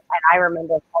training. And I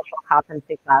remember a cultural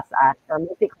competency class or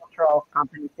multicultural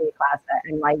competency class at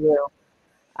NYU.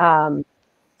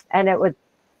 And it was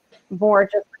more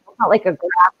just, not like a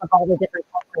graph of all the different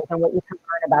cultures and what you can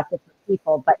learn about different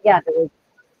people. But yeah, there was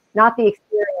not the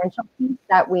experiential piece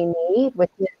that we need,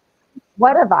 which is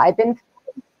what have I been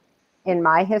through in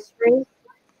my history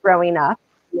growing up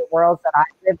in the worlds that I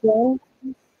lived in,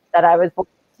 that I was born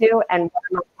to, and what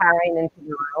am I carrying into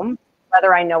the room,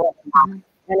 whether I know it or not.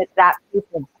 And it's that piece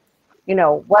of, you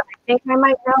know, what I think I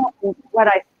might know and what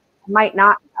I might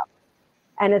not know.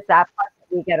 And it's that part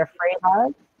that we get afraid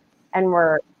of, and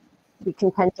we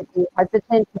can tend to be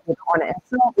hesitant because we don't want to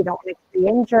insult, we don't want to be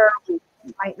injured, we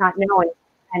might not know.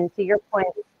 And to your point,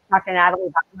 Dr. Natalie,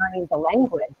 about learning the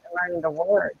language and learning the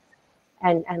words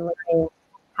and learning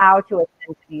how to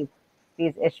attend to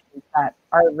these issues that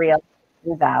are real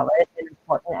and valid and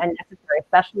important and necessary,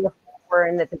 especially if we're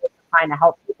in the position of trying to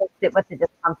help people sit with the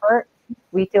discomfort.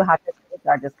 We too have to sit with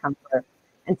our discomfort.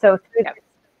 And so through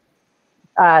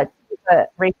the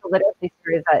racial literacy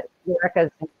series that Erica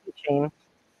has been teaching,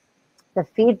 the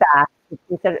feedback has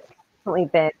consistently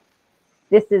been,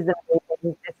 this is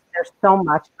amazing, there's so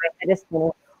much, I just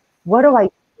think, what do I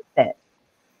do with it?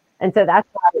 And so that's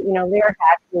why, you know, Lyric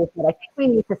actually said, I think we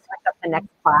need to switch up the next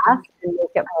class and make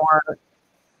it more,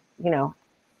 you know,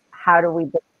 how do we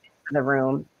get into the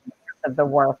room of the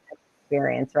work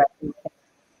experience, right? And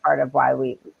part of why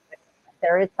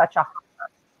there is such a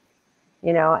hunger,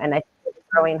 you know, and I think there's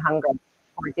a growing hunger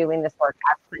for doing this work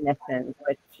as clinicians,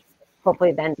 which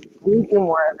hopefully then we do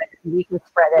more of it and we can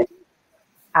spread it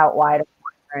out wide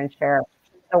and share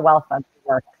the wealth of the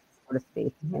work, so to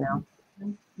speak, you know.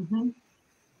 Mm-hmm.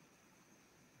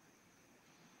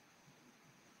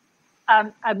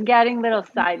 I'm getting little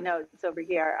side notes over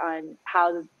here on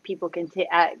how people can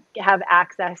have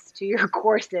access to your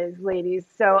courses, ladies.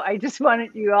 So I just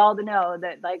wanted you all to know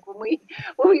that, like, when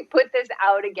we put this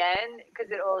out again, because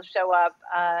it will show up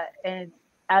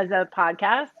as a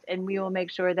podcast, and we will make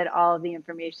sure that all of the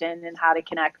information and how to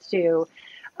connect to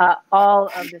all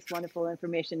of this wonderful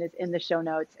information is in the show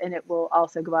notes, and it will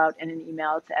also go out in an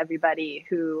email to everybody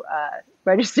who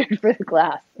registered for the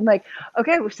class. I'm like,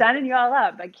 okay, we're signing you all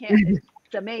up. I can't.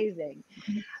 It's amazing.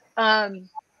 I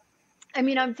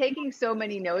mean, I'm taking so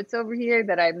many notes over here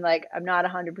that I'm like, I'm not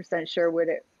 100% sure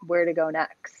where to go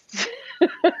next.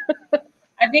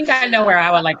 I think I know where I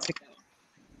would like to go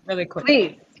really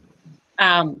quickly.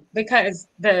 Please. Because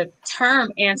the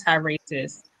term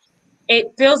anti-racist,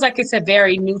 it feels like it's a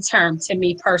very new term to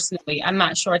me personally. I'm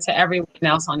not sure to everyone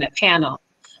else on the panel.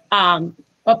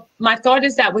 But my thought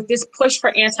is that with this push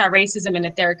for anti-racism in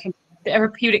the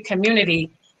therapeutic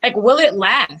community, like, will it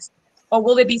last? Or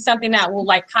will it be something that will,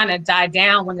 like, kind of die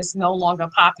down when it's no longer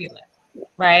popular,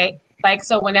 right? Like,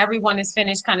 so when everyone is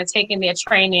finished kind of taking their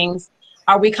trainings,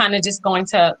 are we kind of just going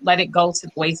to let it go to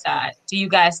the wayside? Do you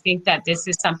guys think that this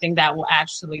is something that will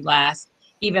actually last,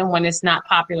 even when it's not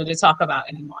popular to talk about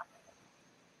anymore?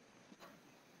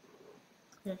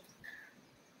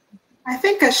 I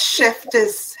think a shift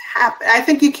is happening. I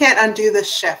think you can't undo the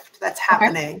shift that's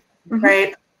happening,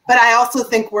 right? But I also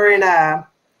think we're in a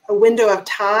window of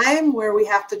time where we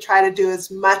have to try to do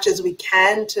as much as we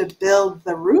can to build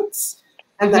the roots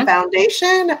and the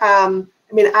foundation. I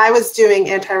mean, I was doing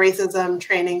anti-racism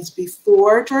trainings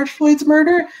before George Floyd's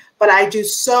murder, but I do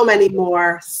so many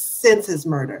more since his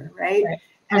murder, right?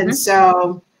 And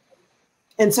so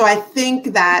I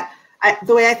think that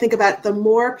the way I think about it, the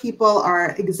more people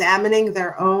are examining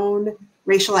their own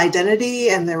racial identity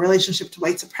and their relationship to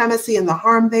white supremacy and the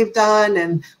harm they've done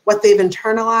and what they've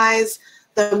internalized,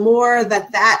 the more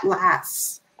that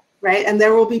lasts, right? And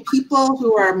there will be people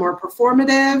who are more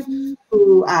performative,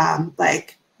 who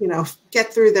like, you know,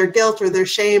 get through their guilt or their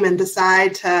shame and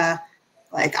decide to,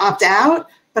 like, opt out.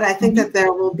 But I think that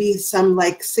there will be some,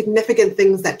 like, significant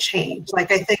things that change.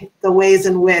 Like, I think the ways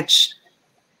in which,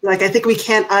 like, I think we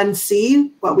can't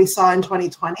unsee what we saw in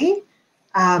 2020.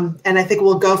 And I think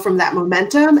we'll go from that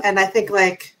momentum. And I think,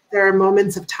 like, there are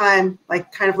moments of time,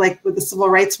 like, kind of like with the civil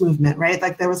rights movement, right?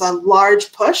 Like, there was a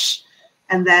large push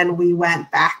and then we went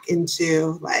back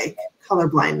into, like,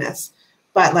 colorblindness.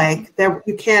 But, like,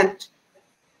 you can't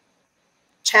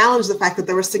challenge the fact that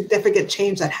there was significant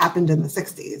change that happened in the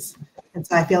 60s. And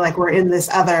so I feel like we're in this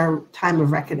other time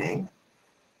of reckoning.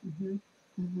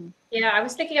 Yeah, I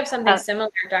was thinking of something similar,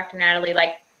 Dr. Natalie.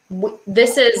 Like,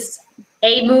 this is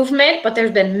a movement, but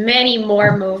there's been many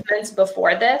more movements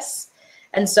before this.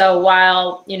 And so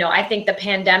while, you know, I think the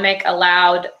pandemic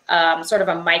allowed sort of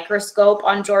a microscope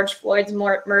on George Floyd's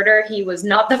murder, he was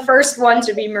not the first one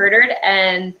to be murdered.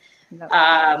 And,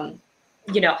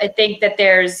 you know, I think that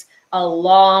there's a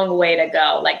long way to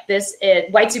go. Like,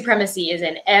 white supremacy is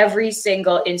in every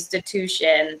single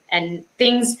institution, and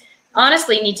things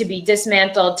honestly need to be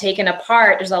dismantled, taken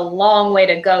apart. There's a long way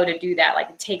to go to do that. Like,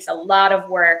 it takes a lot of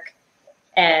work,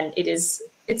 and it's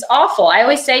awful. I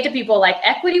always say to people, like,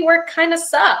 equity work kind of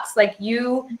sucks. Like,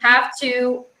 you have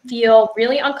to feel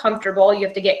really uncomfortable. You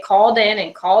have to get called in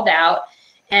and called out,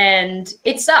 and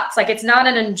it sucks. Like, it's not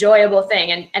an enjoyable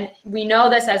thing. And we know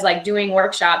this as like doing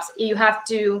workshops. You have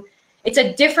to, it's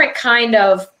a different kind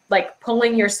of like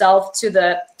pulling yourself to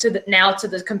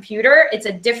the computer. It's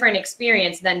a different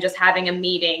experience than just having a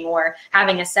meeting or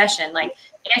having a session. Like,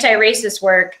 anti-racist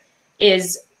work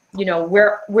is, you know,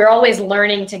 we're always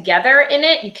learning together in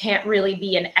it. You can't really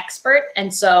be an expert.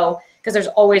 And so, because there's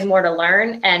always more to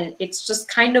learn, and it's just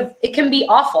kind of, it can be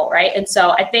awful, right? And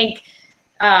so I think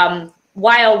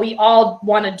while we all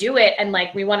want to do it and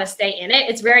like we want to stay in it,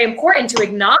 it's very important to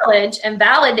acknowledge and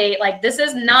validate, like, this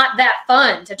is not that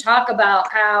fun to talk about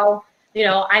how, you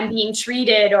know, I'm being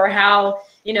treated, or how,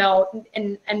 you know,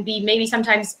 and be maybe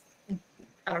sometimes,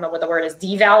 I don't know what the word is,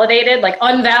 devalidated, like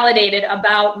unvalidated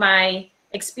about my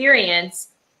experience,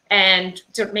 and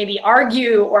to maybe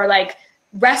argue or like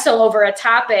wrestle over a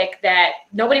topic that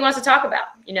nobody wants to talk about,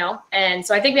 you know? And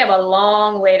so I think we have a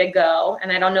long way to go.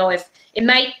 And I don't know if it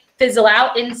might fizzle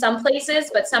out in some places,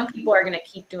 but some people are going to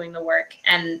keep doing the work,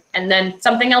 and then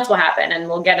something else will happen, and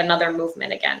we'll get another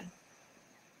movement again.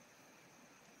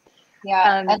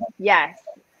 Yeah. Yes.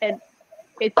 And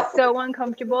it's so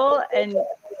uncomfortable and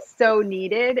so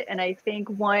needed. And I think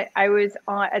I was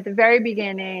on at the very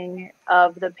beginning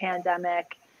of the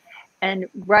pandemic, and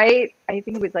I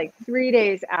think it was like 3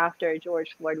 days after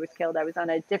George Floyd was killed, I was on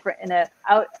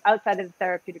outside of the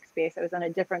therapeutic space. I was on a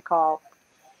different call,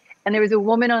 and there was a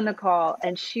woman on the call,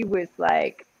 and she was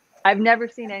like, I've never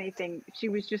seen anything. She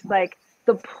was just like,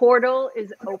 the portal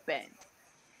is open.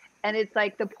 And it's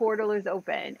like, the portal is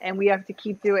open and we have to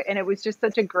keep doing it. And it was just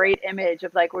such a great image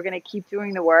of like, we're going to keep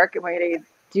doing the work, and we're going to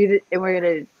do it, and we're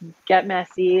going to get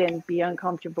messy and be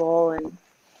uncomfortable and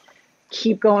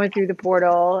keep going through the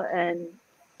portal and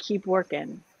keep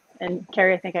working. And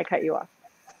Carrie, I think I cut you off.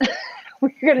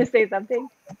 Were you going to say something?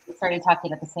 We started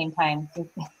talking at the same time.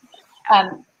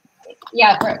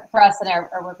 Yeah, for us and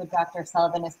our work with Dr.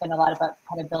 Sullivan has been a lot about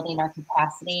kind of building our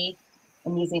capacity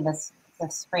and using this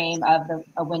frame of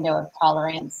a window of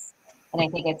tolerance. And I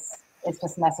think it's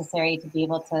just necessary to be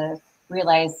able to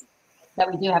realize that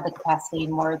we do have the capacity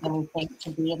more than we think to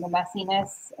be in the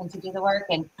messiness and to do the work,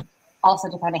 and also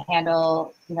to kind of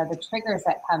handle, you know, the triggers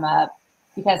that come up,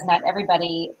 because not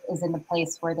everybody is in the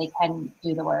place where they can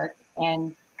do the work.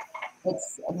 And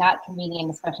it's not convenient,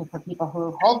 especially for people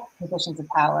who hold positions of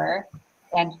power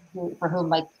and for whom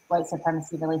like white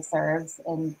supremacy really serves.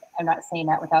 And I'm not saying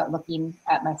that without looking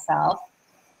at myself,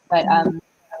 but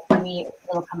for me,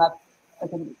 it'll come up,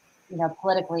 like, you know,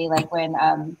 politically, like when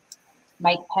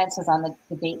Mike Pence was on the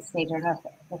debate stage. I don't know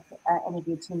if any of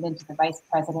you tuned into the vice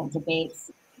president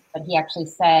debates, but he actually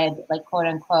said, like, quote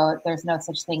unquote, there's no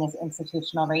such thing as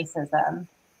institutional racism.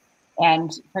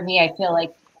 And for me, I feel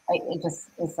like it just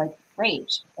is like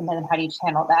rage. And then how do you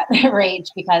channel that rage?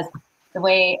 Because the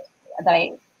way that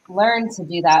I learned to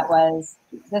do that was,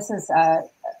 this is a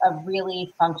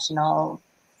really functional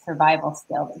survival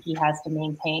skill that he has to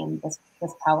maintain this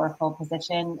powerful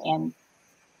position, and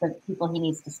the people he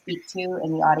needs to speak to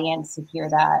in the audience to hear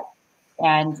that.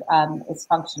 And it's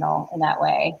functional in that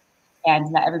way.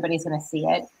 And not everybody's going to see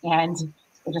it. And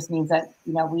it just means that,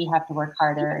 you know, we have to work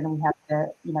harder, and we have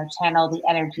to, you know, channel the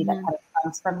energy that kind of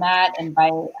comes from that, and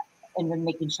then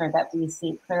making sure that we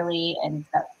see it clearly, and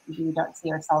that we don't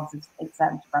see ourselves as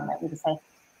exempt from it. We just say,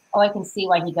 oh, I can see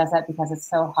why he does that, because it's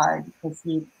so hard, because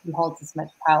he holds this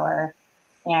much power,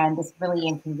 and it's really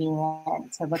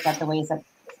inconvenient to look at the ways that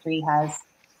history has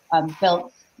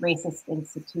built racist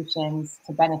institutions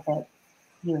to benefit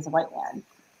you as a white man,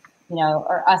 you know,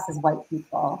 or us as white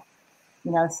people.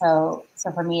 You know, so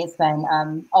for me, it's been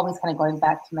always kind of going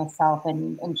back to myself,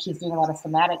 and she's doing a lot of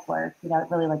somatic work, you know,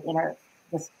 really like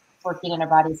just working in her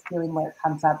body's feeling where it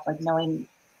comes up, like knowing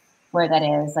where that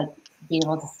is, like being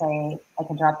able to say, I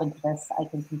can drop into this, I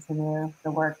can continue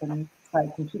the work, and so I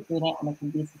can keep doing it, and it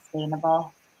can be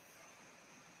sustainable.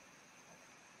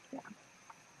 Yeah.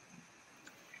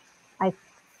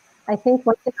 I think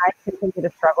one thing I continue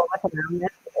to struggle with around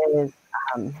this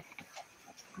is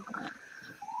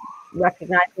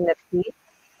recognizing the piece,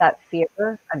 that fear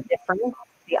of difference,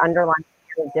 the underlying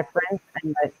fear of difference,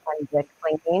 and the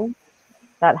clinging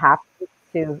that happens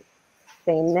to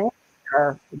sameness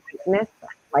or whiteness,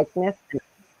 likeness. And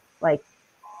like,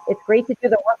 it's great to do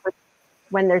the work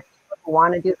when there's people who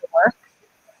want to do the work,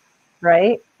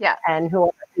 right? Yeah. And who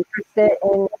are interested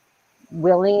in,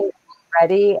 willing,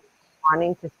 ready,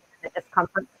 wanting to see the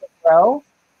discomfort to grow.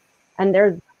 And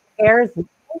there's scares me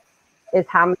is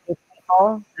how many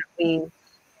people that we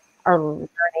are learning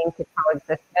to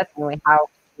coexist with, and how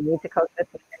we need to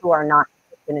coexist with, who are not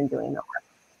interested in doing the work.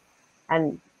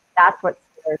 And that's what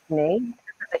scares me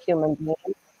as a human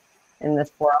being in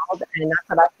this world. And that's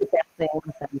what I keep asking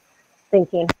and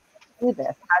thinking, how do we do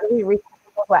this? How do we reach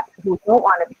people who don't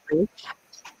want to be reached,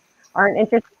 aren't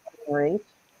interested in reach?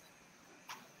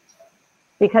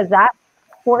 Because that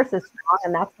force is strong,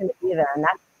 and that's going to be there. And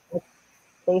that's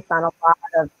based on a lot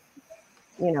of,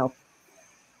 you know,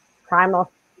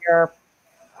 primal fear,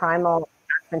 primal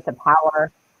attachment to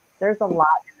power. There's a lot.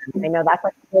 I know that's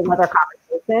like a whole other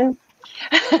conversation,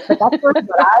 but that's what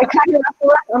I kind of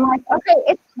feel. I'm like, okay,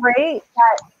 it's great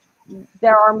that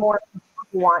there are more people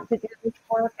who want to do this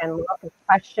work and look and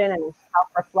question and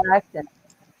self-reflect,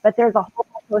 but there's a whole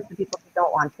host of people who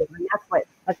don't want to, and that's what,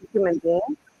 as a human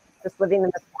being, just living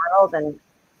in this world and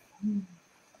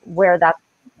where that's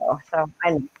going to go. So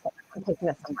I'm taking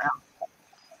it somewhere else.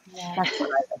 Yeah. That's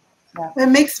what I think. Yeah. It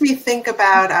makes me think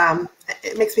about,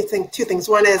 two things.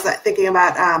 One is thinking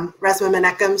about Resmaa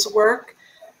Menakem's work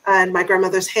and my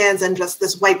grandmother's hands and just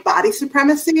this white body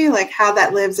supremacy, like how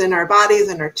that lives in our bodies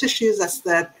and our tissues. That's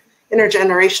the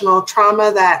intergenerational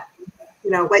trauma that,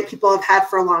 you know, white people have had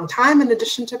for a long time, in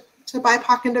addition to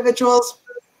BIPOC individuals.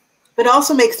 But it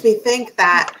also makes me think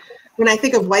that when I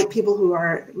think of white people who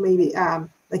are maybe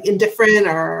like indifferent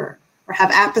or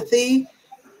have apathy,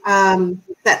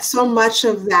 that so much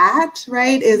of that,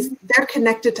 right, is they're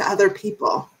connected to other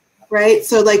people, right?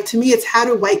 So like, to me, it's how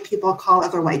do white people call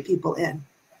other white people in,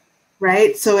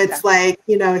 right? So it's like,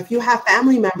 you know, if you have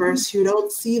family members who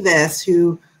don't see this,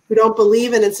 who don't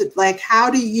believe in it, it's like, how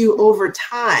do you over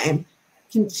time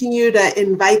continue to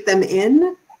invite them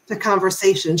in to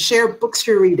conversation, share books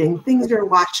you're reading, things you're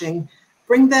watching,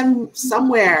 bring them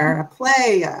somewhere, a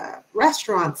play, a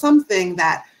restaurant, something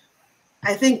that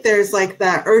I think there's like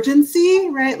the urgency,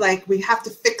 right? Like we have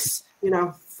to fix, you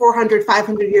know, 400,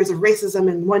 500 years of racism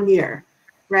in 1 year,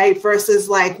 right? Versus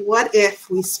like, what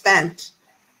if we spent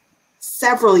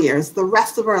several years, the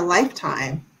rest of our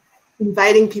lifetime,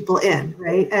 inviting people in,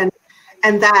 right? And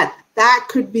that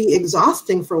could be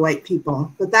exhausting for white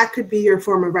people, but that could be your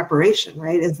form of reparation,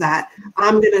 right? Is that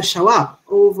I'm going to show up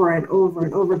over and over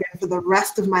and over again for the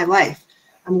rest of my life.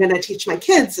 I'm going to teach my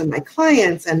kids and my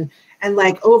clients, and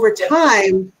like over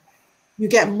time, you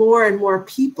get more and more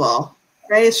people,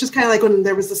 right? It's just kind of like when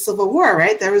there was the Civil War,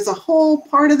 right? There was a whole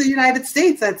part of the United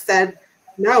States that said,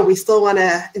 no, we still want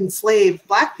to enslave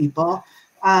Black people.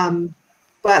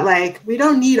 But like, we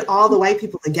don't need all the white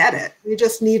people to get it. We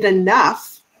just need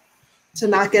enough to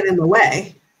not get in the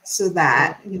way so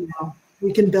that, you know,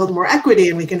 we can build more equity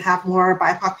and we can have more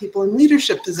BIPOC people in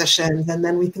leadership positions. And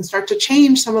then we can start to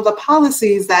change some of the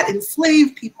policies that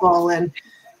enslave people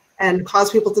and cause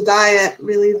people to die at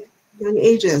really young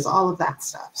ages, all of that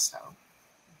stuff. So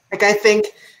like, I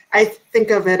think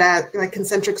of it as like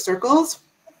concentric circles,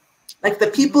 like the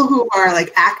people who are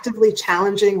like actively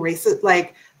challenging racism,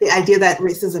 like the idea that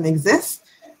racism exists,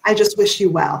 I just wish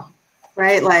you well,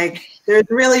 right? Like there's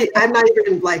really, I'm not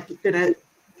even like gonna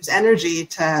use energy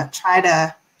to try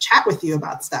to chat with you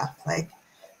about stuff. Like,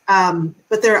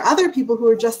 but there are other people who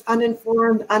are just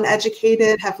uninformed,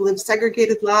 uneducated, have lived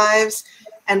segregated lives,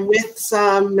 and with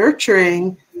some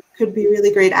nurturing could be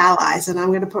really great allies. And I'm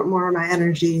going to put more of my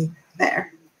energy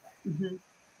there. Mm-hmm.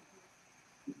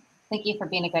 Thank you for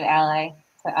being a good ally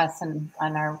to us and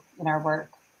in our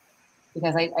work,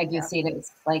 because I do see that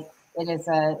it's like,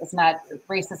 it's not,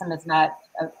 racism is not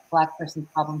a Black person's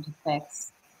problem to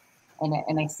fix.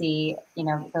 And I see, you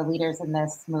know, the leaders in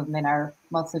this movement are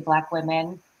mostly Black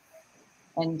women.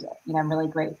 And, you know, I'm really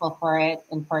grateful for it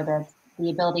and for the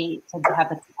ability to have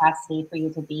the capacity for you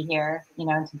to be here, you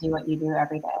know, and to do what you do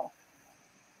every day.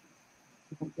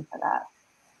 Thank you for that.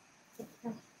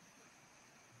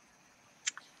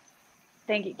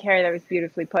 Thank you, Carrie. That was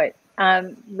beautifully put.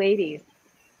 Ladies,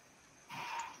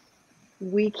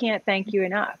 we can't thank you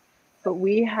enough, but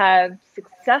we have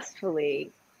successfully,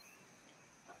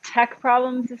 tech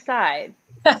problems aside,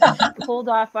 pulled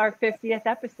off our 50th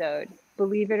episode,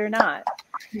 believe it or not.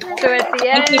 So at the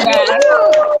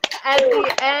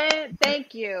end,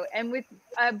 thank you. And with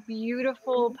a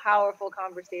beautiful, powerful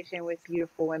conversation with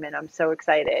beautiful women. I'm so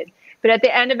excited. But at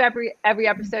the end of every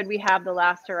episode, we have the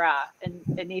last hurrah, and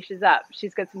Ednesha's up.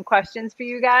 She's got some questions for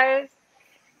you guys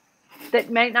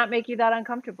that might not make you that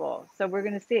uncomfortable. So we're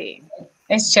going to see.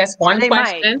 It's just one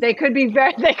question. They could be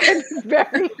very,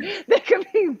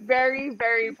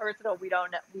 very personal. We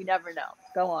never know.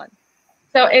 Go on.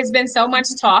 So it's been so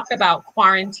much talk about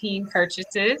quarantine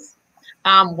purchases.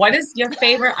 What is your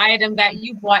favorite item that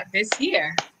you bought this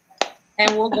year?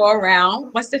 and we'll go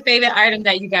around. What's the favorite item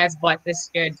that you guys bought this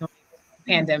year during the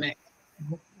pandemic?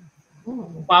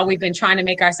 While we've been trying to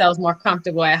make ourselves more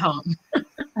comfortable at home.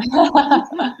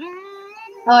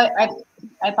 I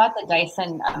bought the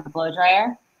Dyson blow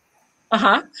dryer.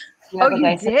 Uh-huh. Oh,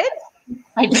 you did?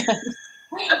 I did.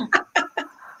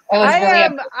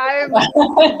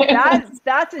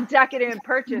 That's a decadent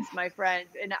purchase, my friend.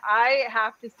 And I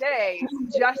have to say,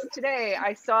 just today,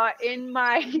 I saw in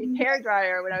my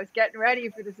hairdryer when I was getting ready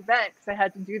for this event, because I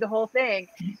had to do the whole thing.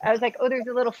 I was like, oh, there's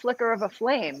a little flicker of a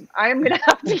flame. I'm going to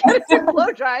have to get a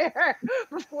blow dryer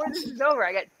before this is over.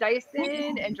 I got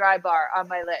Dyson and Dry Bar on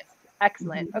my list.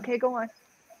 Excellent. Okay, go on.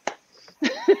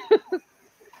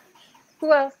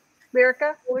 Who else?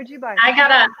 Lyrica, what'd you buy? I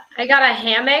got a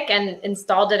hammock and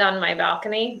installed it on my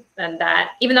balcony, and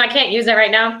that, even though I can't use it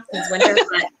right now, it's winter,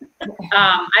 but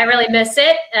I really miss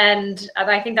it, and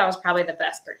I think that was probably the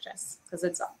best purchase because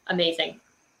it's amazing.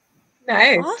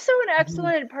 Nice. Also an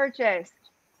excellent purchase.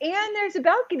 And there's a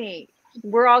balcony.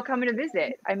 We're all coming to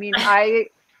visit. I mean,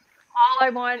 all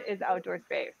I want is outdoor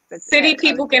space. That's City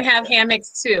people can have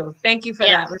hammocks too. Thank you for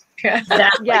that.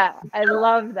 Yeah, I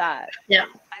love that. Yeah.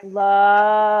 I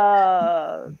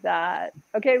love that.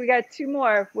 Okay, we got two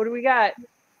more. What do we got?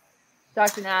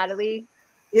 Dr. Natalie?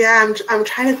 Yeah, I'm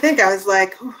trying to think. I was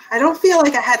like, I don't feel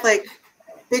like I had like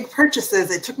big purchases.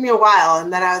 It took me a while.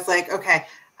 And then I was like, okay,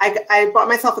 I bought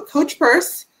myself a Coach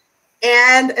purse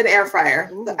and an air fryer.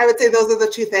 Ooh. I would say those are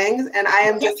the two things. And I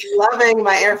am just loving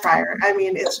my air fryer. I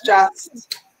mean, it's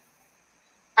just,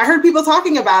 I heard people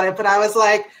talking about it, but I was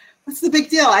like, what's the big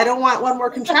deal? I don't want one more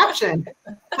contraption.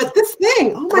 But this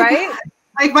thing, oh my God.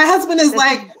 Like my husband is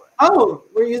like, oh,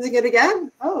 we're using it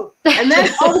again? Oh. And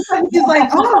then all of a sudden he's like,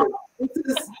 oh, this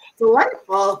is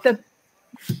delightful.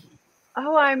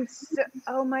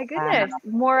 Oh my goodness.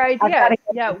 More ideas.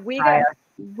 Yeah, we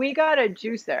got a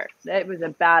juicer. That was a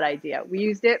bad idea. We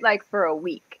used it like for a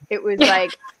week. It was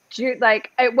like,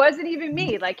 it wasn't even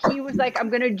me. Like he was like, I'm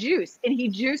going to juice. And he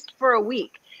juiced for a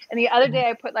week. And the other day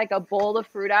I put like a bowl of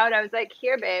fruit out. I was like,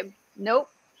 here, babe. Nope.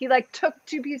 He like took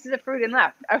 2 pieces of fruit and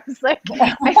left. I was like,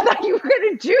 I thought you were going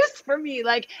to juice for me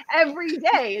like every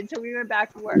day until we went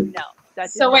back to work. No.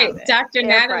 So wait, Dr.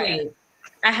 Natalie,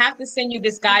 I have to send you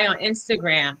this guy on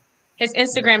Instagram. His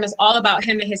Instagram is all about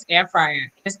him and his air fryer.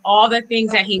 It's all the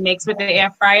things that he makes with the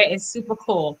air fryer. It's super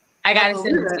cool. I got to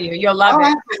send it to you. You'll love it.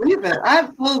 I believe it. I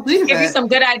believe it. Give you some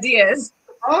good ideas.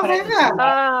 Oh,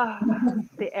 yeah.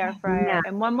 The air fryer. Yeah.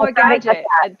 And one more gadget.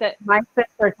 My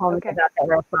sister told me about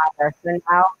the air fryer. So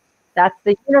now that's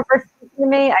the university to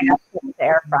me. I got to get the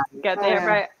air fryer. Got the air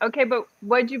fryer. Okay, but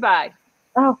what'd you buy?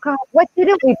 Oh, God. What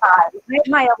didn't we buy? I have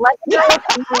my 11-year-old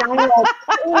and my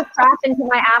 9-year-old crap into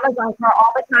my Amazon cart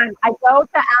all the time. I go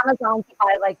to Amazon to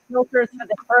buy like filters for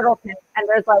the turtle tank, and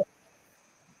there's like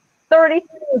 30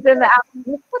 things in the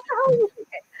Amazon. What the hell are you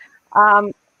thinking?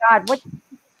 God,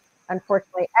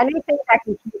 unfortunately, anything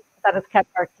that has kept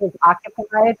our kids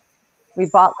occupied. We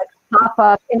bought like a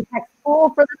pop-up in-tech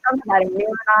pool for the summer that Amir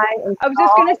and I installed. I was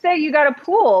just going to say, you got a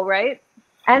pool, right?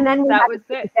 And then that was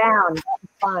it. Down. That was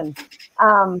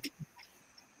fun.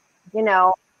 You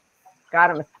know,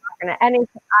 God, I'm talking to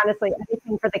honestly,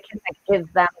 anything for the kids that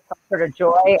gives them some sort of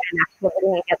joy and activity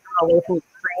and gets them away from the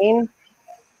screen.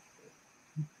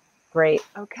 Great.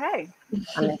 Okay.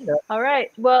 I'm into it. All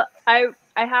right. Well, I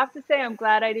have to say, I'm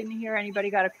glad I didn't hear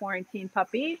anybody got a quarantine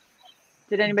puppy.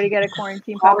 Did anybody get a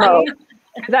quarantine puppy?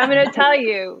 Because I'm going to tell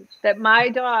you that my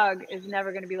dog is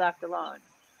never going to be left alone.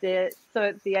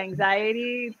 So the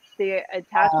anxiety, the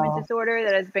attachment disorder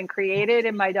that has been created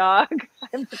in my dog.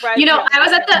 I'm surprised. You know, I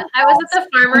was at the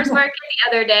farmer's market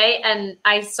the other day, and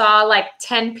I saw like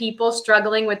 10 people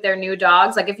struggling with their new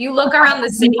dogs. Like if you look around the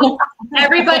city,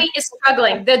 everybody is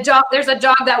struggling. There's a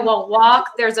dog that won't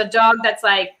walk. There's a dog that's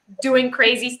like doing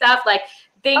crazy stuff. Like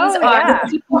people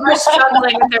are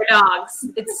struggling with their dogs.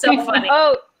 It's so funny.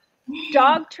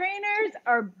 Dog trainers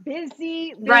are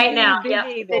busy right now. Busy. Yeah.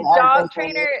 The dog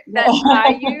trainer that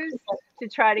I used to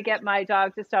try to get my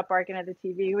dog to stop barking at the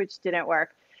TV, which didn't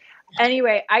work.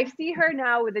 Anyway, I see her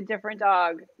now with a different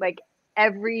dog, like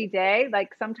every day,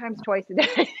 like sometimes twice a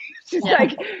day. She's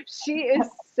like, she is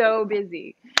so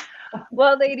busy.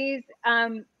 Well, ladies,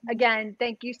 again,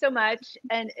 thank you so much.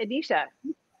 And Ednesha,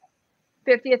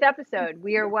 50th episode.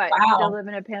 We are what? Wow. Still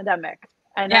living in a pandemic.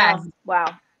 I know. Yes.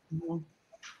 Wow.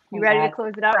 You ready to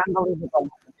close it out? Unbelievable.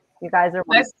 You guys are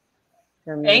wonderful.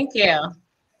 Thank you.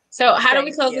 So how do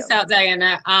we close this out,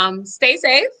 Diana? Stay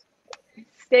safe.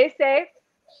 Stay safe.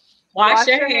 Wash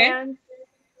your hands.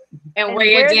 And wear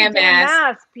your damn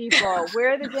mask. People.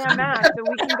 Wear the damn mask so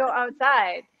we can go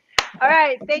outside. All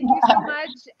right. Thank you so much.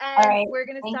 And right, we're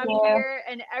going to thank stop you. here,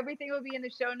 and everything will be in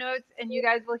the show notes, and you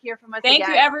guys will hear from us Thank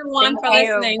again. you, everyone, for Thank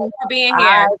you. listening, for being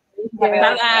here.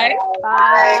 Bye-bye.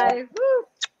 Bye.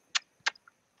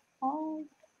 Woo.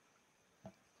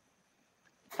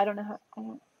 I don't know how.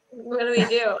 What do we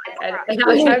do? I'm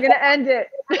going to end it.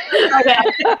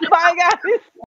 Bye, guys.